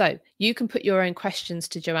 So you can put your own questions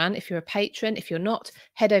to Joanne if you're a patron. If you're not,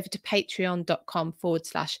 head over to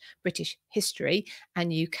patreon.com/British history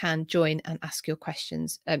and you can join and ask your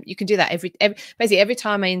questions. You can do that basically every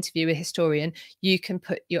time I interview a historian, you can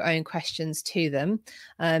put your own questions to them.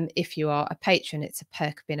 If you are a patron, it's a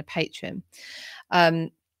perk of being a patron.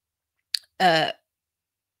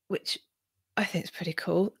 Which I think is pretty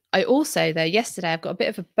cool. I also, though, yesterday I've got a bit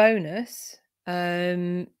of a bonus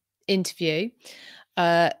interview.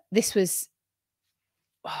 This is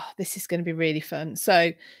going to be really fun.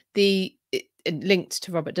 So linked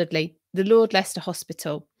to Robert Dudley, the Lord Leicester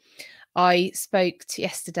Hospital. I spoke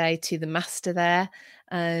yesterday to the master there,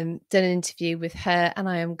 done an interview with her, and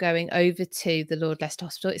I am going over to the Lord Leicester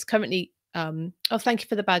Hospital. It's currently oh, thank you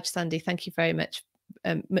for the badge, Sandy. Thank you very much.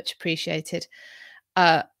 Much appreciated.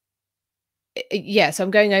 Yeah, so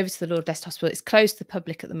I'm going over to the Lord Leicester Hospital. It's closed to the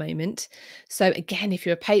public at the moment. So again, if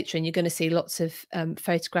you're a patron, you're going to see lots of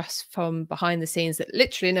photographs from behind the scenes that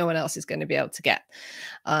literally no one else is going to be able to get.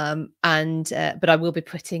 But I will be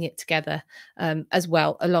putting it together as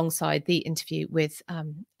well alongside the interview with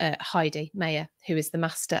Heidi Mayer, who is the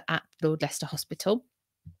master at Lord Leicester Hospital,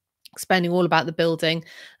 explaining all about the building,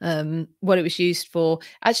 what it was used for.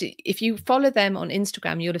 Actually, if you follow them on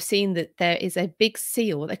Instagram, you'll have seen that there is a big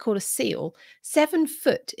seal, what they call a seal, 7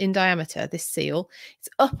 foot in diameter, this seal. It's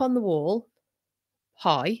up on the wall,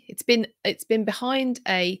 high. It's been behind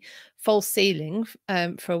a false ceiling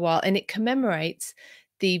for a while, and it commemorates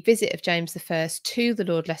the visit of James I to the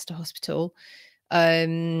Lord Leicester Hospital. I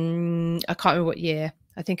can't remember what year.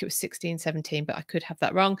 I think it was 1617, but I could have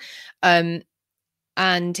that wrong.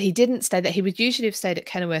 And he didn't stay there. He would usually have stayed at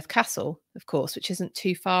Kenilworth Castle, of course, which isn't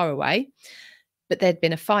too far away, but there'd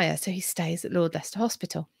been a fire, so he stays at Lord Leicester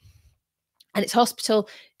Hospital. And it's hospital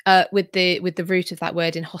with the root of that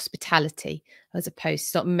word in hospitality, as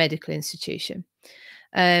opposed to not medical institution.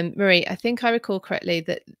 Marie, I think I recall correctly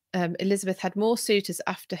that Elizabeth had more suitors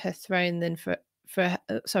after her throne than hang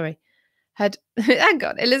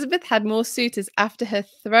on. Elizabeth had more suitors after her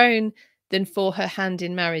throne than for her hand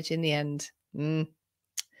in marriage in the end.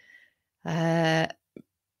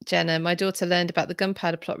 Jenna, my daughter learned about the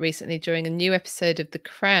gunpowder plot recently during a new episode of The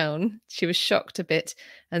Crown. She was shocked a bit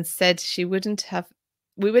and said we wouldn't have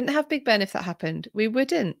Big Ben if that happened. We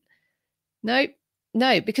wouldn't. No,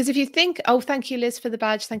 because if you think, oh, thank you, Liz, for the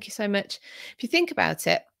badge. Thank you so much. If you think about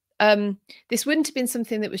it, this wouldn't have been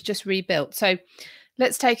something that was just rebuilt. So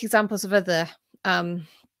let's take examples of other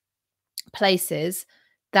places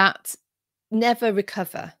that never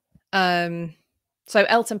recover. So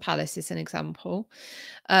Elton Palace is an example.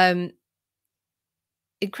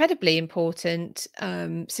 Incredibly important,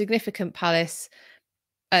 significant palace,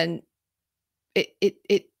 and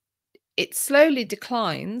it slowly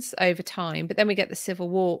declines over time, but then we get the Civil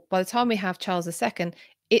War. By the time we have Charles II,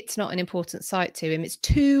 it's not an important site to him. It's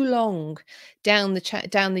too long down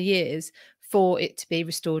the years for it to be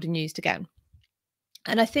restored and used again.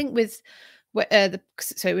 And I think with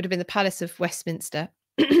so it would have been the Palace of Westminster.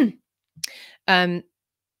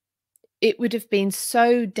 It would have been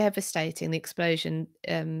so devastating, the explosion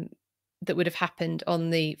that would have happened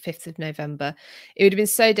on the 5th of November. It would have been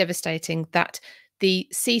so devastating that the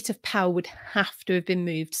seat of power would have to have been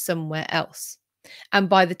moved somewhere else. And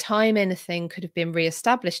by the time anything could have been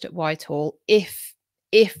re-established at Whitehall, if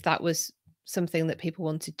that was something that people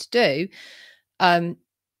wanted to do,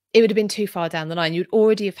 it would have been too far down the line. You'd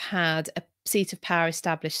already have had a seat of power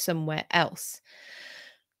established somewhere else.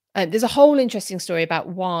 There's a whole interesting story about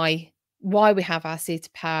why we have our seat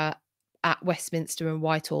of power at Westminster and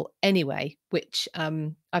Whitehall anyway, which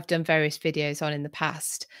I've done various videos on in the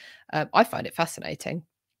past. I find it fascinating.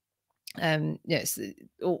 It's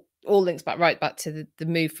all links right back to the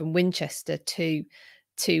move from Winchester to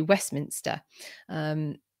Westminster.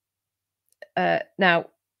 Now,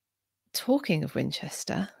 talking of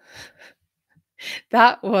Winchester,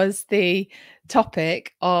 that was the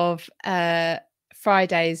topic of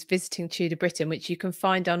Friday's Visiting Tudor Britain, which you can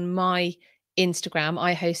find on my Instagram.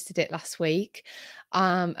 I hosted it last week,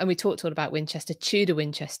 and we talked all about Winchester, Tudor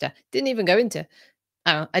Winchester. Didn't even go into.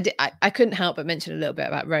 I couldn't help but mention a little bit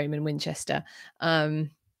about Rome and Winchester, and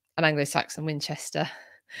Anglo-Saxon Winchester,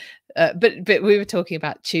 but we were talking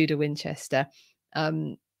about Tudor Winchester.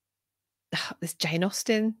 There's Jane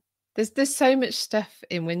Austen. There's so much stuff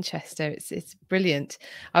in Winchester. It's brilliant.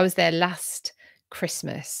 I was there last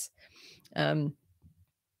Christmas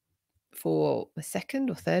for the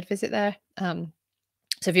second or third visit there.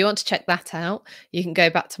 So if you want to check that out, you can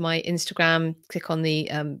go back to my Instagram, click on the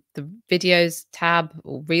videos tab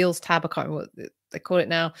or reels tab. I can't remember what they call it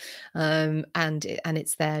now, and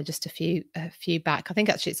it's there, just a few back. I think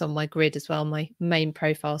actually it's on my grid as well, my main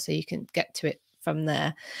profile, so you can get to it from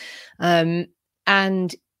there. And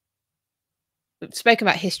we've spoken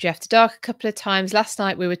about History After Dark a couple of times. Last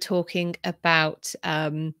night we were talking about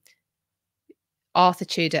Arthur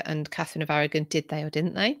Tudor and Catherine of Aragon. Did they or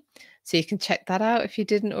didn't they? So you can check that out if you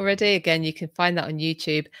didn't already. Again, you can find that on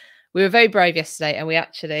YouTube. We were very brave yesterday, and we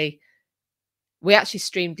actually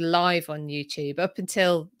streamed live on YouTube. Up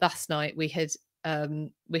until last night, we had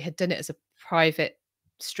done it as a private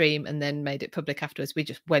stream and then made it public afterwards. We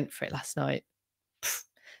just went for it last night.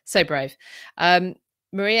 So brave.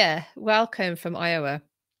 Maria, welcome from Iowa.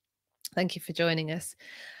 Thank you for joining us.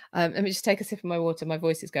 Let me just take a sip of my water. My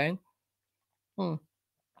voice is going.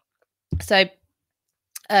 So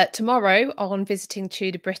tomorrow on Visiting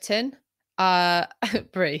Tudor Britain,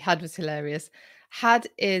 Brie, Had was hilarious. Had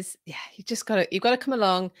is, yeah, you've got to come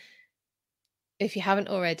along. If you haven't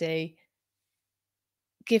already,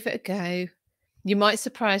 give it a go. You might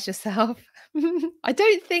surprise yourself. I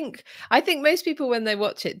think most people, when they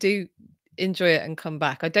watch it, do enjoy it and come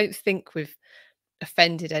back. I don't think we've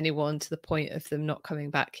offended anyone to the point of them not coming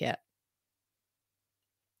back yet.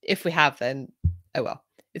 If we have, then oh well.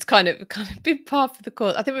 It's kind of been part of the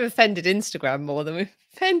course. I think we've offended Instagram more than we've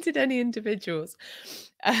offended any individuals.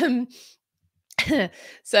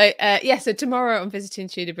 So tomorrow on Visiting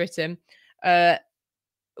Tudor Britain,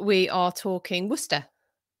 we are talking Worcester,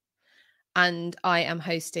 and I am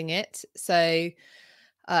hosting it. So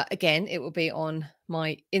again, it will be on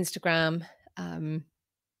my Instagram. Don't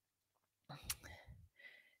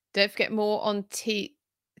forget, more on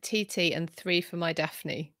TT and 3 for my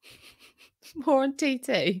Daphne. More on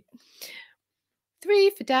TT.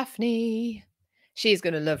 3 for Daphne. She's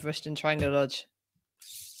going to love Rushden Triangle Lodge.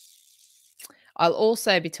 I'll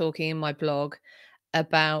also be talking in my blog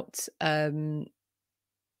about I'm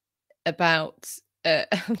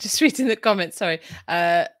just reading the comments, sorry.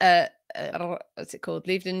 What's it called?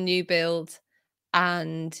 Leavden New Build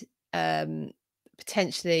and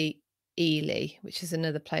potentially Ely, which is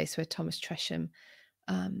another place where Thomas Tresham,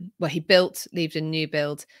 where he built Leavden New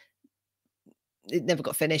Build. It never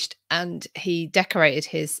got finished, and he decorated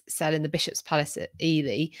his cell in the Bishop's Palace at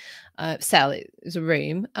Ely. Cell, it was a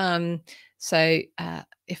room. So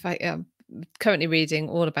if I am currently reading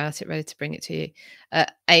all about it, ready to bring it to you.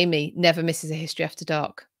 Amy never misses a History After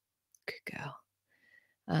Dark. Good girl.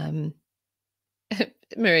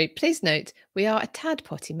 Marie, please note, we are a tad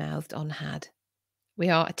potty-mouthed on had. We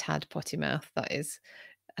are a tad potty-mouthed, that is.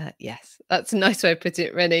 Yes, that's a nice way to put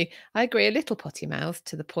it, Rennie. I agree, a little potty-mouthed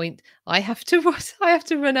to the point I have to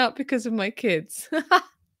run out because of my kids.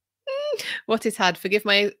 What is had? Forgive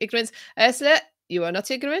my ignorance. Ursula, you are not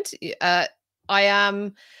ignorant. I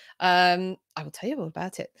am. I will tell you all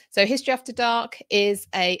about it. So History After Dark is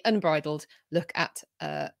a unbridled look at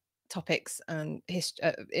topics and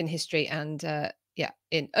in history, and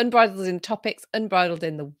in unbridled in topics, unbridled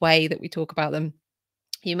in the way that we talk about them.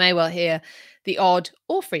 You may well hear the odd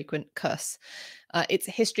or frequent cuss. It's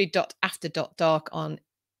history.after.dark on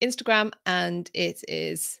Instagram, and it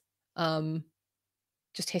is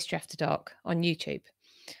just History After Dark on YouTube.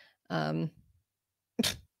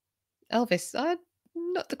 Elvis,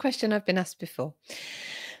 not the question I've been asked before.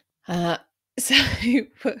 So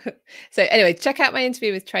anyway, check out my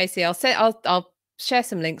interview with Tracy. I'll share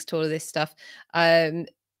some links to all of this stuff.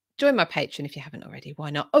 Join my Patreon if you haven't already.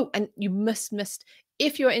 Why not? Oh, and you must,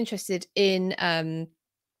 if you're interested in well,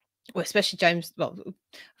 especially James. Well,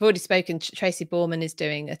 I've already spoken. Tracy Borman is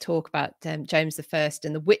doing a talk about James I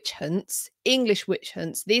and the witch hunts, English witch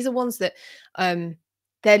hunts. These are ones that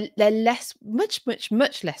they're much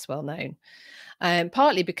less well known.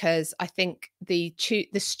 Partly because I think the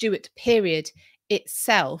Stuart period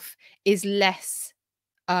itself is less.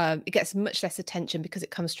 It gets much less attention because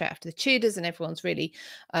it comes straight after the Tudors, and everyone's really,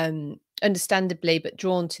 understandably, but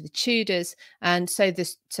drawn to the Tudors. And so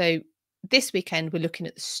this weekend, we're looking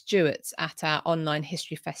at the Stuarts at our online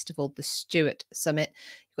history festival, the Stuart Summit.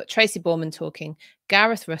 You've got Tracy Borman talking,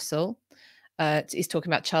 Gareth Russell is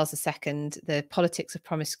talking about Charles II, the politics of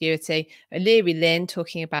promiscuity, O'Leary Lynn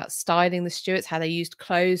talking about styling the Stuarts, how they used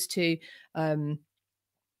clothes to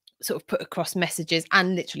sort of put across messages,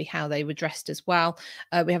 and literally how they were dressed as well.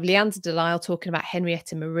 We have Leander Delisle talking about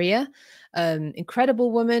Henrietta Maria,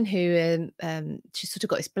 incredible woman who she's sort of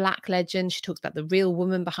got this black legend. She talks about the real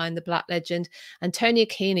woman behind the black legend. And Tonya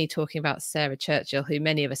Keeney talking about Sarah Churchill, who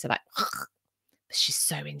many of us are like, she's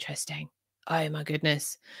so interesting. Oh my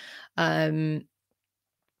goodness. Yeah,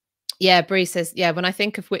 Bree says, yeah, when I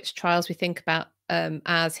think of witch trials, we think about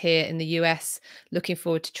as here in the US. Looking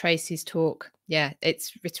forward to Tracy's talk. Yeah,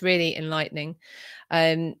 it's really enlightening.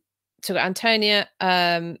 So Antonia,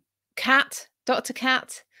 Dr.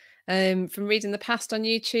 Cat, from Reading the Past on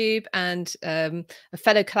YouTube, and a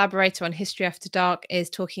fellow collaborator on History After Dark is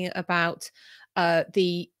talking about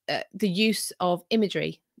the use of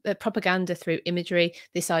imagery, propaganda through imagery,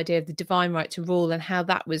 this idea of the divine right to rule, and how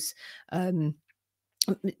that was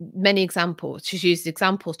many examples. She's used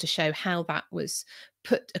examples to show how that was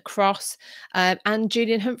put across. And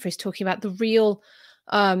Julian Humphreys talking about the real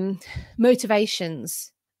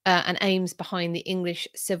motivations and aims behind the English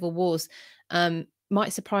civil wars.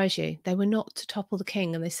 Might surprise you. They were not to topple the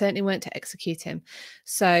king, and they certainly weren't to execute him.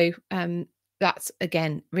 So that's,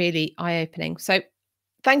 again, really eye-opening. So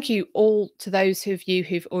thank you all to those of you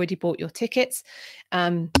who've already bought your tickets.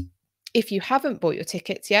 If you haven't bought your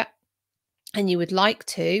tickets yet, and you would like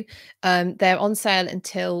to, they're on sale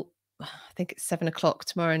until, I think it's 7 o'clock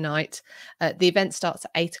tomorrow night. The event starts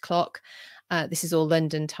at 8 o'clock. This is all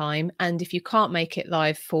London time. And if you can't make it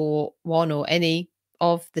live for one or any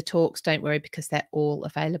of the talks, don't worry, because they're all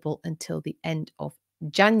available until the end of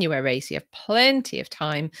January. So you have plenty of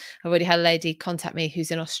time. I've already had a lady contact me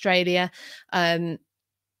who's in Australia,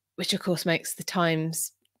 which of course makes the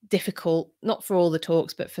times difficult, not for all the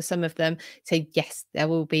talks, but for some of them. So yes, they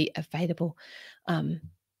will be available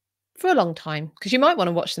for a long time, because you might want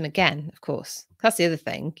to watch them again. Of course, that's the other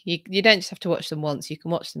thing. You don't just have to watch them once, you can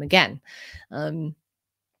watch them again.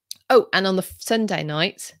 Oh, and on the Sunday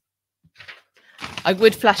night, I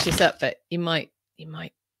would flash this up, but you might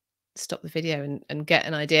stop the video and get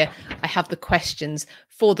an idea. I have the questions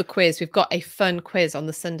for the quiz. We've got a fun quiz on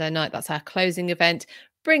the Sunday night. That's our closing event.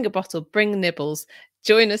 Bring a bottle, bring nibbles.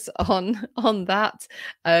 join us on that,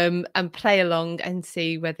 and play along and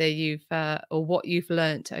see whether you've or what you've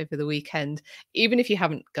learnt over the weekend, even if you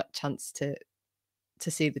haven't got a chance to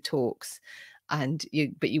see the talks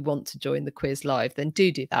but you want to join the quiz live, then do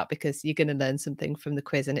that, because you're going to learn something from the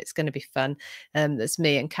quiz and it's going to be fun. There's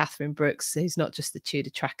me and Catherine Brooks, who's not just the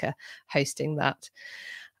Tudor Tracker, hosting that.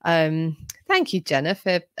 Thank you, Jenna,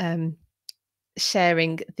 for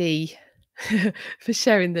sharing the for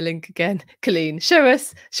sharing the link again. Colleen, show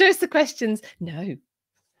us the questions. No,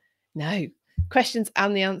 questions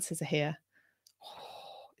and the answers are here.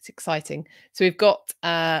 Oh, it's exciting. So we've got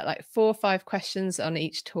like 4 or 5 questions on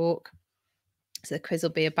each talk. So the quiz will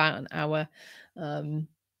be about an hour.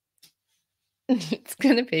 It's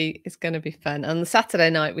gonna be fun. On the Saturday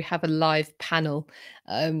night, we have a live panel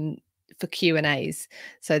for Q&As.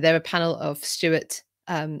 So they're a panel of Stuart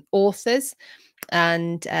authors,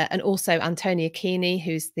 and also Antonia Keeney,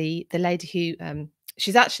 who's the lady who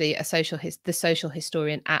she's actually the social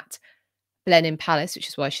historian at Blenheim Palace, which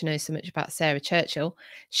is why she knows so much about Sarah Churchill.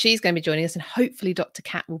 She's going to be joining us, and hopefully Dr.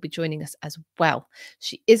 Cat will be joining us as well.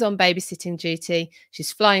 She is on babysitting duty.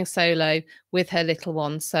 She's flying solo with her little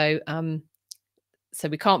one, so so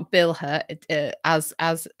we can't bill her as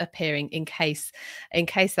appearing in case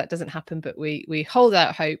that doesn't happen. But we hold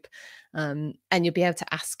out hope, and you'll be able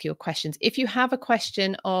to ask your questions. If you have a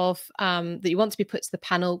question of that you want to be put to the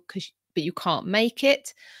panel but you can't make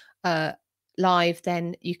it live,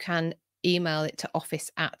 then you can email it to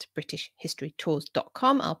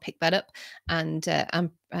office@britishhistorytours.com. I'll pick that up and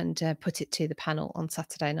put it to the panel on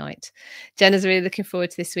Saturday night. Jenna's really looking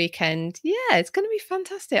forward to this weekend. Yeah, it's going to be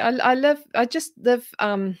fantastic. I just love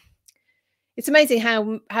it's amazing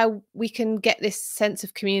how we can get this sense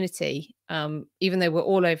of community, even though we're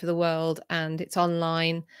all over the world and it's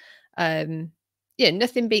online. Yeah,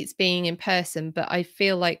 nothing beats being in person, but I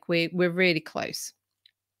feel like we're really close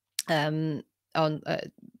on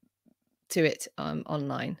to it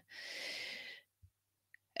online.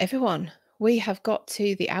 Everyone, we have got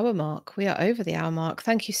to the hour mark. We are over the hour mark.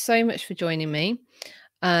 Thank you so much for joining me.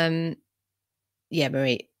 Yeah,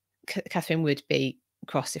 Marie, Catherine would be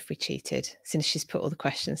cross if we cheated, since she's put all the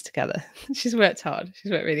questions together. She's worked hard.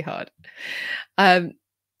 She's worked really hard. So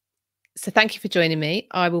thank you for joining me.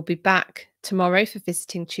 I will be back tomorrow for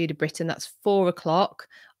Visiting Tudor Britain. That's 4 o'clock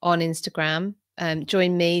on Instagram.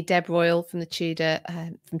 Join me, Deb Royal from Tudor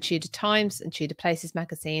Times and Tudor Places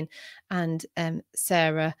magazine, and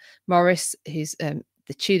Sarah Morris, who's the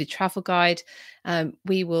Tudor travel guide.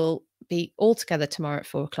 We will be all together tomorrow at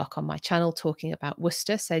 4 o'clock on my channel talking about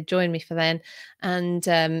Worcester. So join me for then, and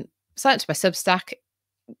sign up to my Substack.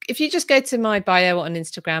 If you just go to my bio on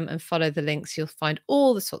Instagram and follow the links, you'll find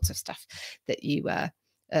all the sorts of stuff that you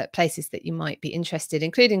places that you might be interested,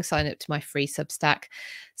 including sign up to my free Substack.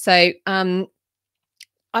 So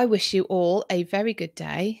I wish you all a very good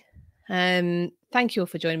day. Thank you all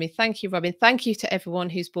for joining me. Thank you, Robin. Thank you to everyone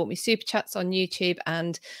who's bought me super chats on YouTube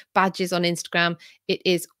and badges on Instagram. It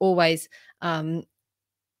is always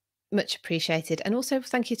much appreciated. And also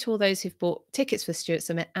thank you to all those who've bought tickets for the Stuart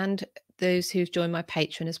Summit and those who've joined my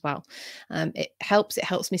Patreon as well. It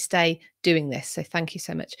helps me stay doing this. So thank you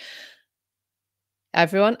so much.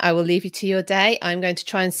 Everyone, I will leave you to your day. I'm going to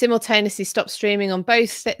try and simultaneously stop streaming on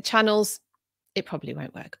both channels. It probably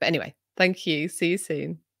won't work. But anyway, thank you. See you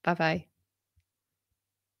soon. Bye-bye.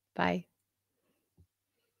 Bye.